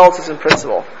works with the relatives in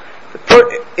principle.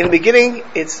 In the beginning,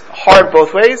 it's hard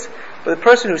both ways, but the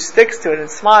person who sticks to it and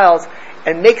smiles,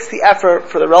 and makes the effort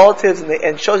for the relatives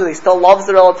and shows that he still loves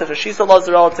the relatives or she still loves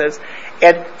the relatives,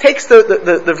 and takes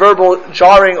the verbal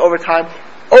jarring over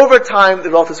time, the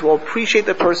relatives will appreciate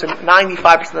the person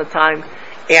 95% of the time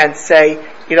and say,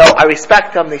 I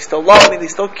respect them, they still love me, they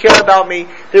still care about me,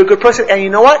 they're a good person, and you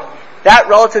know what? That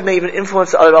relative may even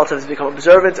influence the other relatives to become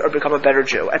observant or become a better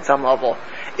Jew at some level.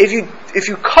 If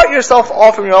you cut yourself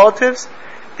off from your relatives,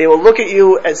 they will look at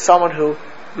you as someone who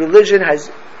religion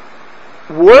has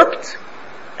warped,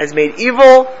 has made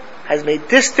evil, has made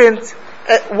distant.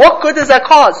 What good does that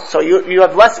cause? So you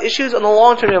have less issues, in the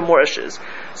long term you have more issues.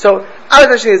 So I was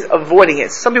mentioning is avoiding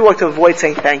it. Some people like to avoid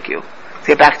saying thank you. To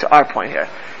get back to our point here.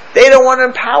 They don't want to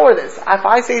empower this. If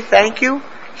I say thank you,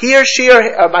 he or she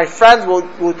or my friends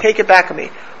will take it back on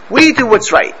me. We do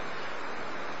what's right.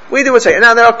 We do what's right.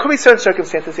 Now there could be certain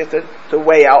circumstances you have to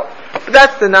weigh out, but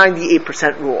that's the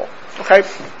 98% rule. Okay?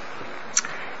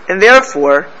 And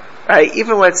therefore, right,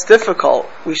 even when it's difficult,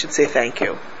 we should say thank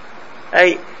you.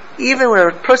 Right? Even when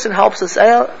a person helps us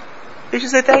out, we should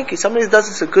say thank you. Somebody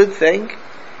does us a good thing,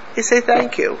 you say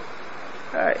thank you.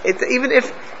 Even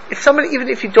if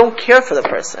you don't care for the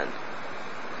person.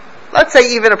 Let's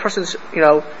say even a person's,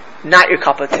 not your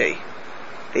cup of tea.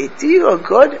 They do you a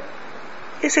good,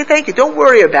 you say thank you. Don't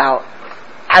worry about,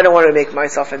 I don't want to make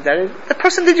myself indebted. The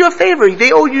person did you a favor.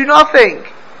 They owe you nothing.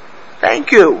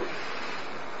 Thank you.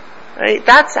 Right?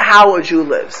 That's how a Jew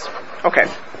lives. Okay.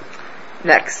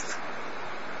 Next.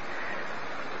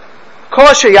 Now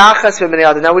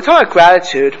we're talking about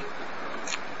gratitude.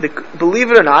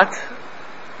 Believe it or not,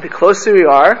 the closer we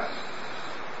are,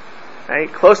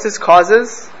 right, closeness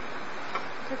causes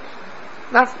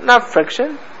not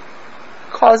friction,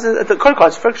 it could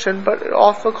cause friction, but it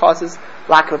also causes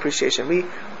lack of appreciation. We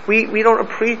don't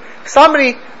appreciate.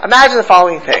 Imagine the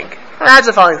following thing.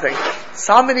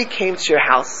 Somebody came to your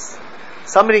house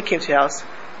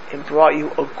and brought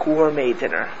you a gourmet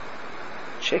dinner,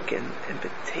 chicken and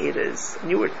potatoes,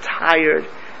 and you were tired,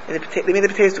 and they made the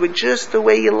potatoes do it just the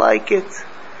way you like it.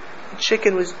 The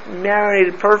chicken was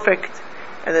marinated perfect,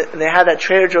 and they had that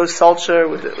Trader Joe's seltzer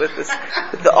with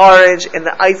the orange and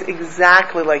the ice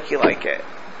exactly like you like it.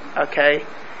 Okay,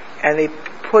 and they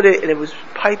put it, and it was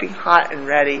piping hot and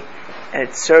ready, and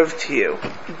it's served to you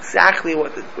exactly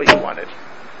what you wanted.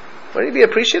 Wouldn't you be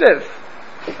appreciative?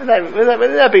 Wouldn't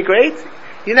that be great?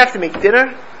 You didn't have to make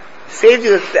dinner, saved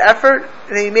you the effort,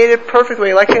 and they made it perfect the way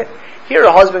you like it. Here,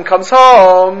 a husband comes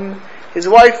home. His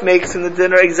wife makes him the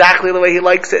dinner exactly the way he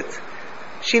likes it.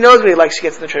 She knows what he likes. She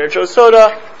gets him the Trader Joe's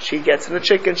soda. She gets him the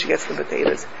chicken. She gets him the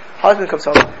potatoes. Husband comes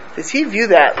home. Does he view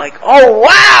that like, oh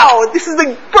wow, this is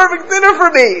the perfect dinner for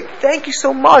me. Thank you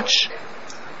so much.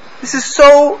 This is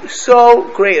so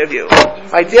great of you.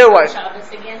 My dear wife. I'm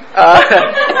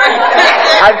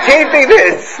taping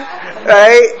this.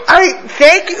 Right?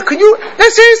 Thank you. No,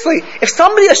 seriously, if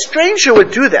a stranger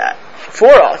would do that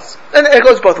for us, and it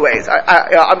goes both ways.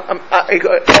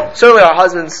 Certainly our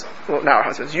husbands, well, not our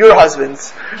husbands, your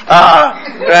husbands,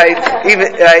 right?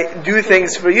 Even do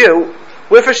things for you.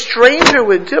 Well, if a stranger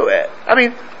would do it, I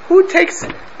mean, who takes,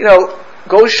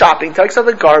 goes shopping, takes out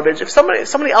the garbage? If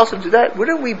somebody else would do that,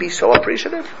 wouldn't we be so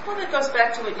appreciative? Well, that goes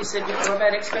back to what you said before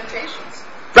about expectations.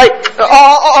 Right.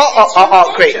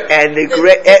 Great. And the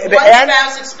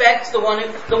spouse expects the one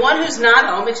who's not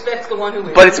home expects the one who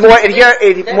is. But it's more, and here,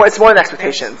 it's more than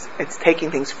expectations. It's taking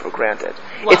things for granted.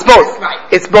 Well, it's both. Right.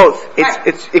 It's both.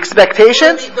 It's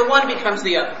expectations. The one becomes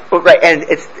the other. Right. And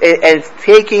it's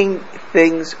taking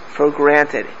things for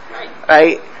granted.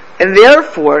 Right. And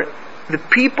therefore, the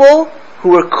people who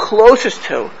we're closest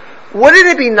to, wouldn't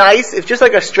it be nice if just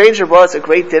like a stranger brought us a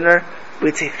great dinner,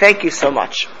 we'd say thank you so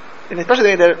much. And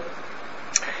especially that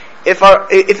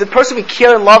if the person we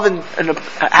care and love and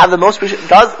have the most appreciation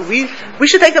does, we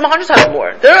should thank them 100 times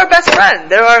more. They're our best friend.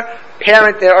 They're our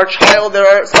parent. They're our child. They're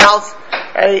our spouse.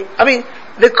 Right? I mean,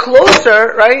 the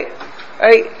closer, right?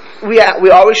 We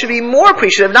always should be more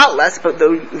appreciative, not less. But the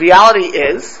reality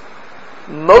is,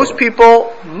 most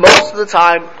people, most of the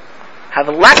time, have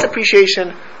less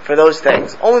appreciation for those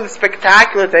things. Only the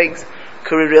spectacular things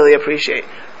could we really appreciate.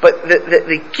 But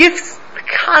the gifts, the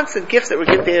constant gifts that we're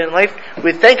given in life,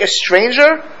 we thank a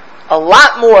stranger a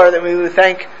lot more than we would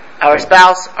thank our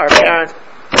spouse, our parent,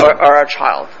 or our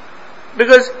child.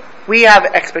 Because we have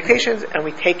expectations and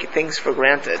we take things for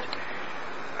granted.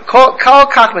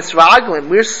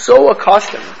 We're so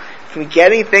accustomed to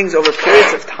getting things over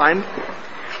periods of time.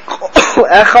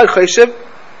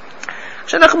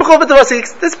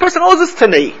 This person owes this to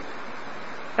me.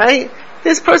 Right?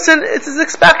 This person, it is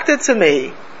expected to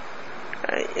me.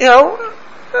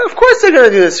 Of course they're going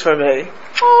to do this for me.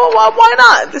 Oh, well, why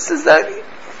not? This is that.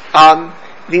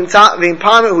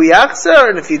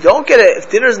 and if you don't get it, if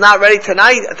dinner's not ready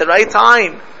tonight at the right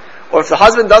time, or if the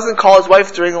husband doesn't call his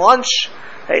wife during lunch,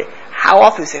 hey, how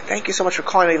often you say, thank you so much for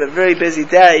calling me, I have a very busy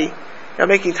day, you're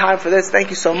making time for this, thank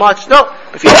you so much. No,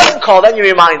 if he doesn't call, then you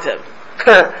remind him.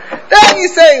 Then you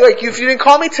say, like, if you didn't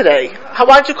call me today,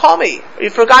 why didn't you call me? Or you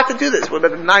forgot to do this. What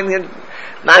about the 99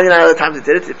 other times you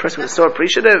did it, the person was so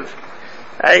appreciative.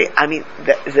 Right? I mean,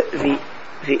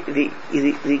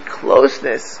 the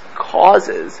closeness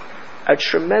causes a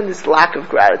tremendous lack of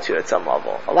gratitude at some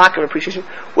level, a lack of appreciation.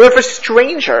 Where if a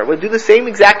stranger would do the same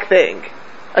exact thing,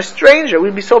 a stranger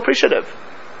would be so appreciative.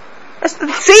 That's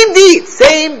the same deed,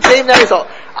 same net result.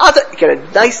 I'll get a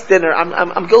nice dinner.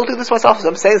 I'm guilty of this myself, so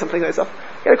I'm saying something to myself.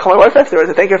 I gotta call my wife afterwards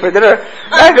to thank her for dinner.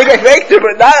 I think I thanked her,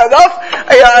 but not enough.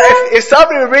 If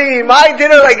somebody would bring me my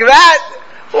dinner like that,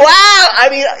 wow! I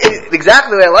mean,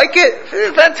 exactly the way I like it.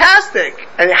 Fantastic.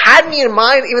 And it had me in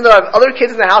mind, even though I have other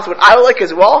kids in the house, what I would like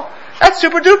as well. That's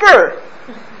super duper.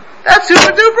 That's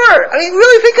super duper. I mean,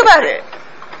 really think about it.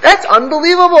 That's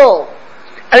unbelievable.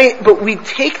 I mean, but we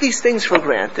take these things for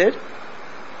granted.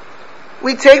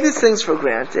 We take these things for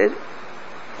granted.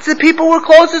 It's the people we're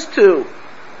closest to.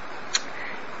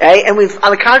 Okay? And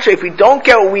on the contrary, if we don't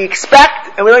get what we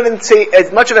expect, and we don't even say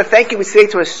as much of a thank you we say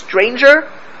to a stranger,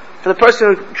 for the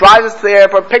person who drives us to the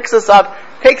airport, picks us up,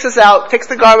 takes us out, takes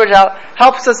the garbage out,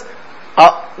 helps us,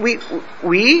 we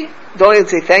don't even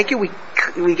say thank you. We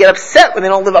get upset when they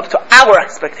don't live up to our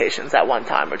expectations at one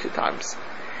time or two times.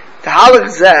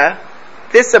 Tahalach zeh,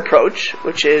 this approach,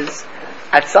 which is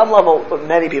at some level what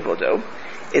many people do,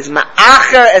 is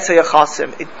ma'acher es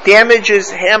hayachasim. It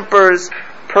damages, hampers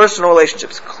personal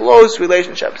relationships, close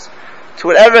relationships, to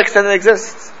whatever extent it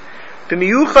exists. And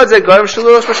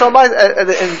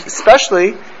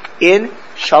especially in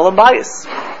Shalom Bayis.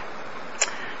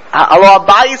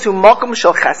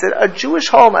 A Jewish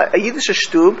home, a Yiddish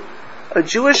shtub, a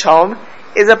Jewish home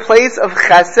is a place of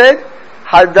chesed,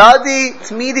 hadadi,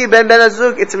 tmidi ben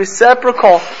azug. It's a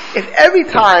reciprocal. If every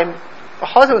time a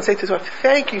husband would say to his wife,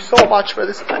 thank you so much for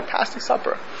this fantastic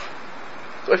supper,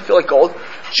 do I feel like gold?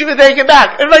 She would thank him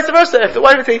back, and vice versa. If the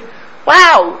wife would say,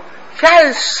 wow, that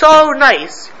is so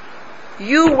nice.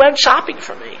 You went shopping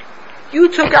for me. You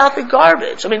took out the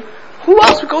garbage. I mean, who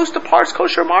else goes to Parks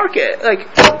Kosher Market? Like,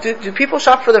 do people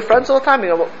shop for their friends all the time?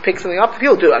 Pick something up?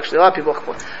 People do, actually. A lot of people.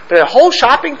 But a whole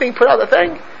shopping thing, put out the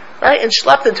thing, right? And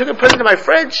schlepped and took it, put it into my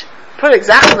fridge, put it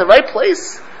exactly in the right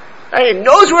place, right? And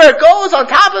knows where it goes on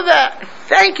top of that.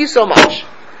 Thank you so much.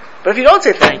 But if you don't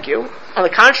say thank you, on the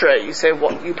contrary, you say,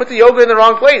 well, you put the yogurt in the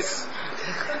wrong place.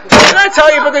 Didn't I tell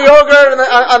you put the yogurt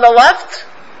on the left?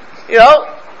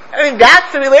 I mean,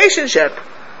 that's the relationship.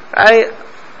 Right?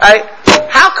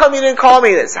 How come you didn't call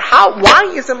me this?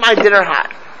 Why isn't my dinner hot?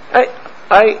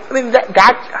 I mean,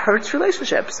 that hurts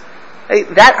relationships.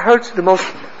 That hurts the most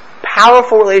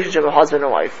powerful relationship of husband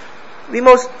and wife.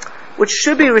 Which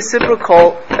should be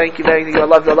reciprocal, thank you, I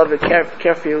love you,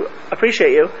 care for you,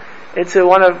 appreciate you, into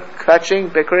one of fetching,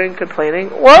 bickering, complaining,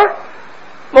 or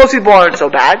most people aren't so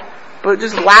bad, but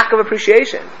just lack of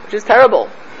appreciation, which is terrible.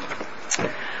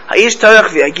 Your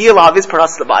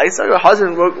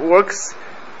husband works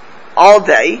all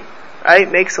day,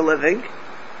 right? Makes a living,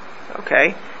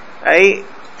 okay, right?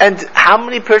 And how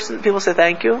many people say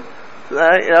thank you?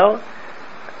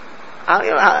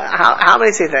 How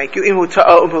many say thank you?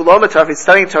 If he's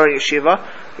studying Torah in yeshiva,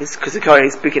 because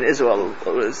he's speaking Israel, and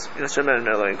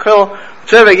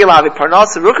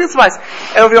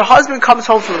if your husband comes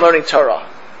home from learning Torah,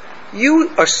 you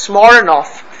are smart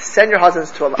enough to send your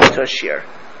husbands to a shiur,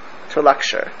 to a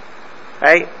lecture,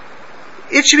 right?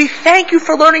 It should be thank you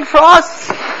for learning for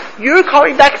us. You're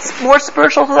coming back more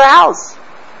spiritual to the house.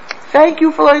 Thank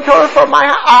you for learning Torah for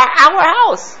our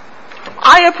house.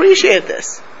 I appreciate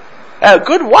this. A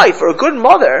good wife or a good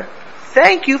mother,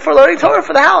 thank you for learning Torah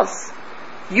for the house.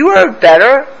 You are a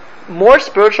better, more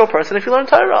spiritual person if you learn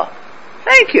Torah.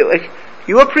 Thank you.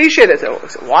 You appreciate it. So,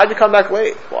 why did you come back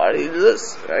late? Why did you do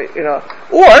this? Right?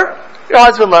 Or your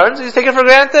husband learns, you just take it for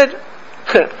granted.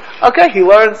 Okay, he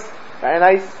learns. Very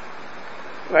nice.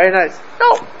 Very nice.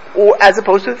 No. Or as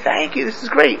opposed to, thank you, this is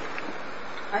great.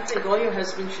 I think all your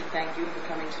husbands should thank you for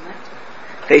coming tonight.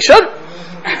 They should.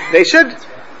 They should.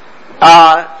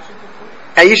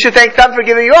 And you should thank them for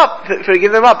giving you up, for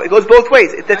giving them up. It goes both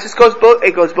ways. It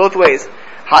goes both ways.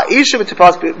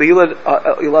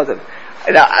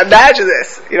 Now, imagine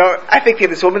this. I think we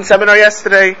had this women's seminar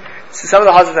yesterday. So some of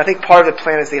the husbands, I think part of the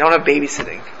plan is they don't have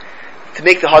babysitting. To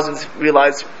make the husbands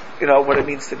realize what it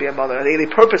means to be a mother. They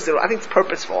purposely, I think it's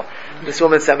purposeful. This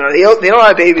women's seminar, they don't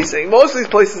have babysitting. Most of these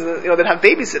places, that have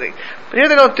babysitting, but here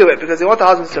they don't do it because they want the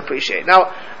husbands to appreciate.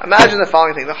 Now, imagine the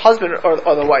following thing: the husband or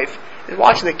the wife is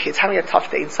watching the kids having a tough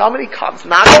day, and somebody comes,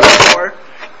 knocks on the door,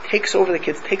 takes over the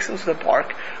kids, takes them to the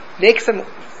park, takes them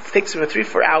for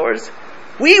 3-4 hours.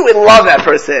 We would love that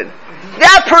person.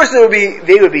 That person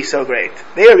they would be so great.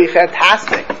 They would be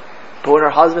fantastic. But when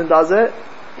her husband does it,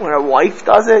 when her wife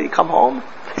does it, you come home,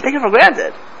 you take it for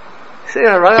granted. You're sitting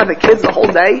there running on the kids the whole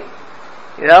day.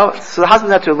 So the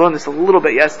husband had to learn this a little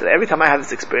bit yesterday. Every time I have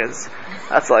this experience,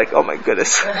 that's like, oh my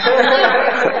goodness. How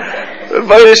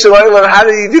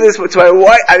did you do this to my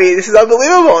wife? I mean, this is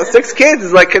unbelievable. 6 kids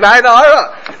is like Kanai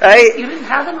Nahara. Right? You didn't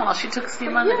have them all. She took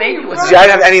steam on the baby. I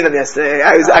didn't have any of them yesterday.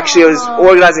 I was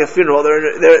organizing a funeral. They're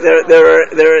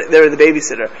the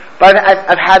babysitter. But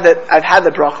I've had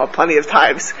the bracha plenty of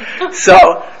times. So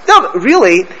no, but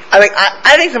really,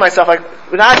 I think to myself, like,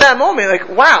 at that moment, like,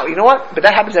 wow, you know what? But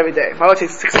that happens every day. My wife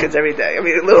takes 6 kids every day. I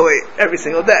mean, literally every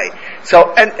single day.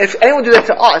 So, and if anyone did that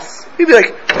to us, we'd be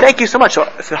like, thank you so much. So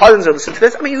if the husbands are listening to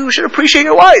this, I mean, you should appreciate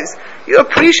your wives. You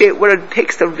appreciate what it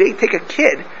takes to take a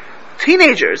kid.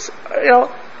 Teenagers,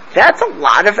 that's a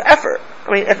lot of effort.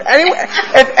 I mean, if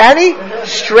any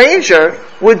stranger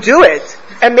would do it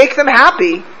and make them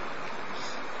happy,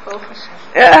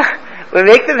 would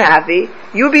make them happy,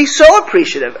 you would be so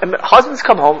appreciative. And husbands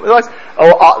come home, realize, the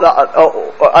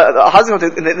husband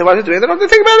and the wife are doing it, they don't have to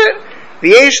think about it.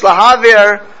 V'yesh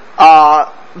lahaver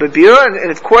bebira,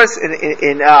 and of course,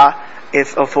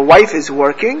 if a wife is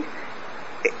working,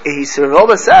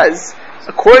 Rabbi says,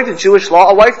 according to Jewish law,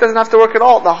 a wife doesn't have to work at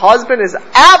all. The husband is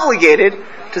obligated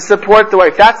to support the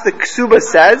wife. That's the ksuba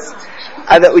says.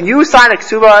 That when you sign a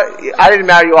ksuba, I didn't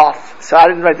marry you off, so I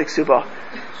didn't write the ksuba.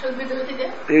 Should we do it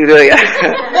again? You do it again.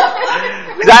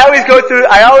 Because I always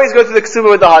go through the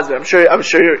ksuba with the husband. I'm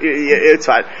sure it's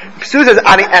fine. Ksuba says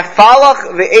ani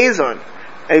efalach ve'ezon.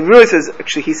 It really says,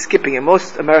 actually he's skipping it.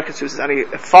 Most American ksuba says ani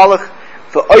efalach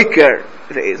ve'oiker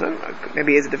ve'ezon.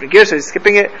 Maybe he has a different gear, so he's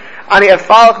skipping it. Ani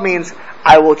efalach means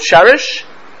I will cherish.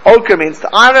 Oker means to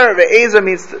honor. Ve'ezon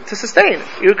means to sustain.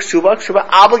 Your ksuba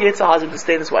obligates the husband to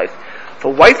sustain his wife. If a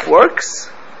wife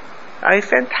works,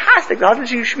 fantastic. The husband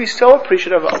should be so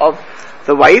appreciative of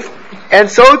the wife, and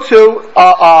so too.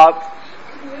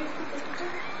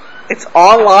 It's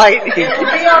online.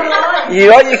 You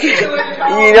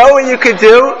know what you can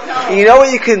do. You know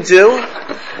what you can do,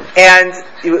 and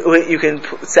you can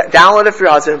download it for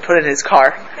your husband and put it in his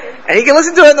car, and he can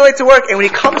listen to it on the way to work. And when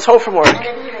he comes home from work,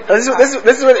 this is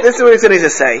what he's going to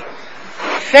say.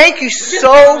 Thank you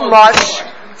so much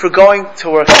for going to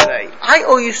work today. I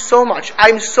owe you so much.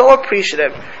 I'm so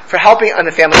appreciative for helping on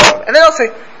the family room. And then I'll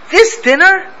say, this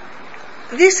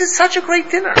is such a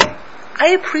great dinner.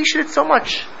 I appreciate it so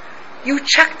much. You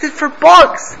checked it for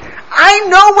bugs. I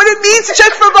know what it means to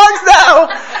check for bugs now.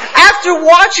 After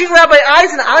watching Rabbi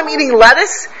Eisen, I'm eating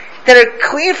lettuce that are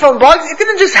clean from bugs. It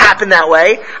didn't just happen that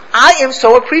way. I am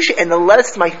so appreciative. And the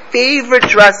lettuce is my favorite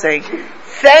dressing.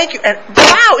 Thank you. And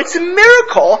wow, it's a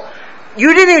miracle.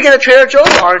 You didn't even get a Trader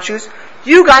Joe's orange juice.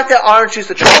 You got that orange juice,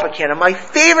 the Tropicana. My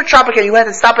favorite Tropicana. You had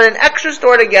to stop at an extra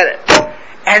store to get it.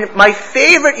 And my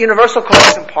favorite Universal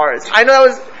Cokes and Pars. I know that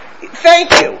was...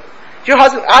 Thank you. Your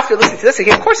husband, after listening to this,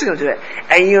 of course he's going to do it.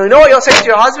 And you know what you'll say to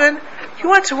your husband? You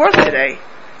went to work today.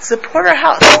 Support our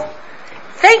house.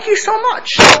 Thank you so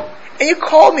much. And you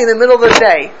called me in the middle of the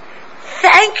day.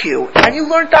 Thank you. And you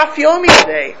learned Daf Yomi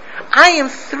today. I am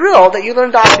thrilled that you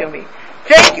learned Daf Yomi.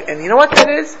 Thank you. And you know what that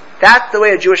is? That's the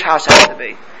way a Jewish house has to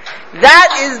be.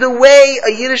 That is the way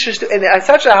a Yiddish is. And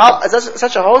such a house,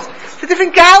 it's a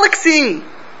different galaxy.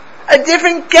 A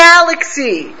different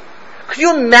galaxy. Could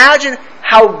you imagine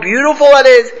how beautiful that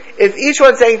is? If each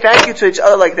one's saying thank you to each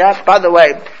other like that. By the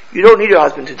way, you don't need your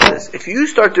husband to do this. If you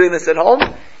start doing this at home,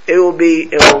 it will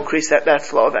increase that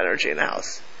flow of energy in the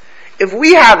house. If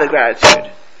we have the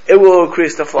gratitude, it will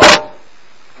increase the flow.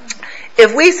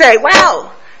 If we say,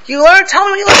 wow, you learned, tell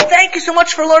me what you learned. Thank you so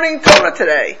much for learning Torah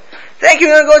today. Thank you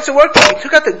for going to work today. You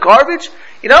took out the garbage.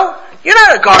 You're not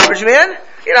a garbage man.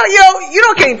 You're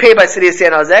not getting paid by City of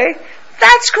San Jose.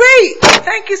 That's great.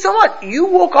 Thank you so much. You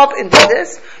woke up and did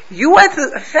this. You went to,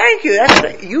 thank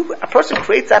you. A person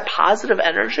creates that positive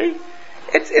energy.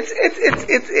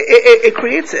 It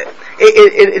creates it.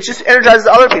 It just energizes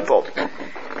other people.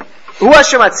 Hu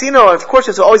Hashem Atzino, of course,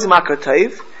 it's always a Makar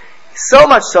Taiv. So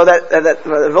much so that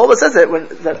Volba says that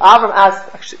Avram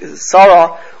asked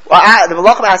Sarah, the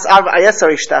Malachim asked Avram, Ayesar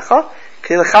Ishtecha,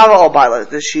 Kilchava al Baila,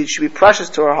 that she should be precious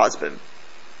to her husband.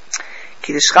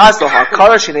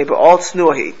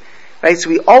 Right? So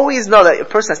we always know that a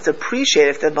person has to appreciate.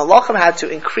 If the Malachim had to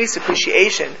increase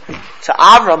appreciation to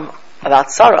Avram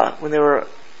about Sarah when they were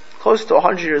close to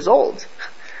 100 years old,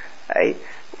 right?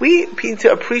 We need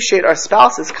to appreciate our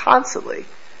spouses constantly.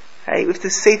 Right? We have to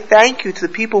say thank you to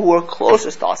the people who are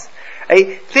closest to us.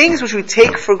 Right? Things which we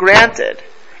take for granted.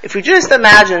 If we just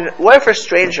imagine, what if a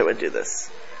stranger would do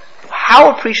this?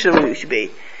 How appreciative we should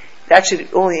be. That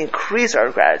should only increase our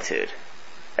gratitude.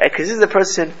 Right? Because this is the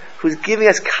person who's giving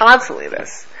us constantly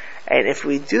this. And if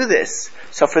we do this,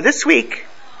 so for this week,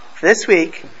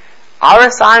 our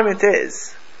assignment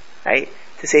is, right,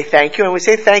 to say thank you. And we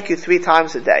say thank you 3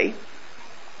 times a day.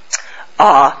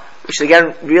 We should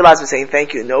again realize we're saying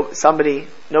thank you. Nobody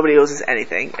owes us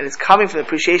anything. And it's coming from the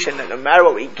appreciation that no matter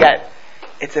what we get,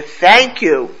 it's a thank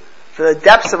you for the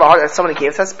depths of our heart that somebody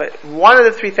gave to us. But one of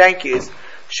the 3 thank yous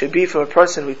should be from a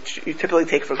person who you typically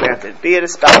take for granted. Be it a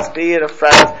spouse, be it a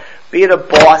friend, be it a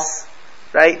boss,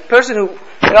 right? Person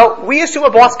who, we assume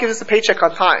a boss gives us a paycheck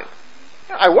on time.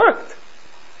 I worked.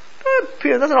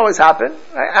 It doesn't always happen.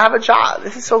 Right? I have a job.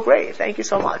 This is so great. Thank you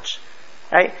so much.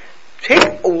 Right?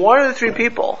 Take one of the 3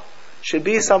 people should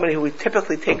be somebody who we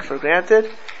typically take for granted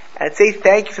and say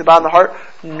thank you from the bottom of the heart.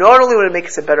 Not only will it make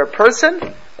us a better person,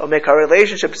 it will make our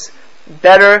relationships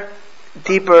better,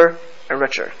 deeper, and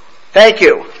richer. Thank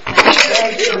you.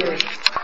 Thank you.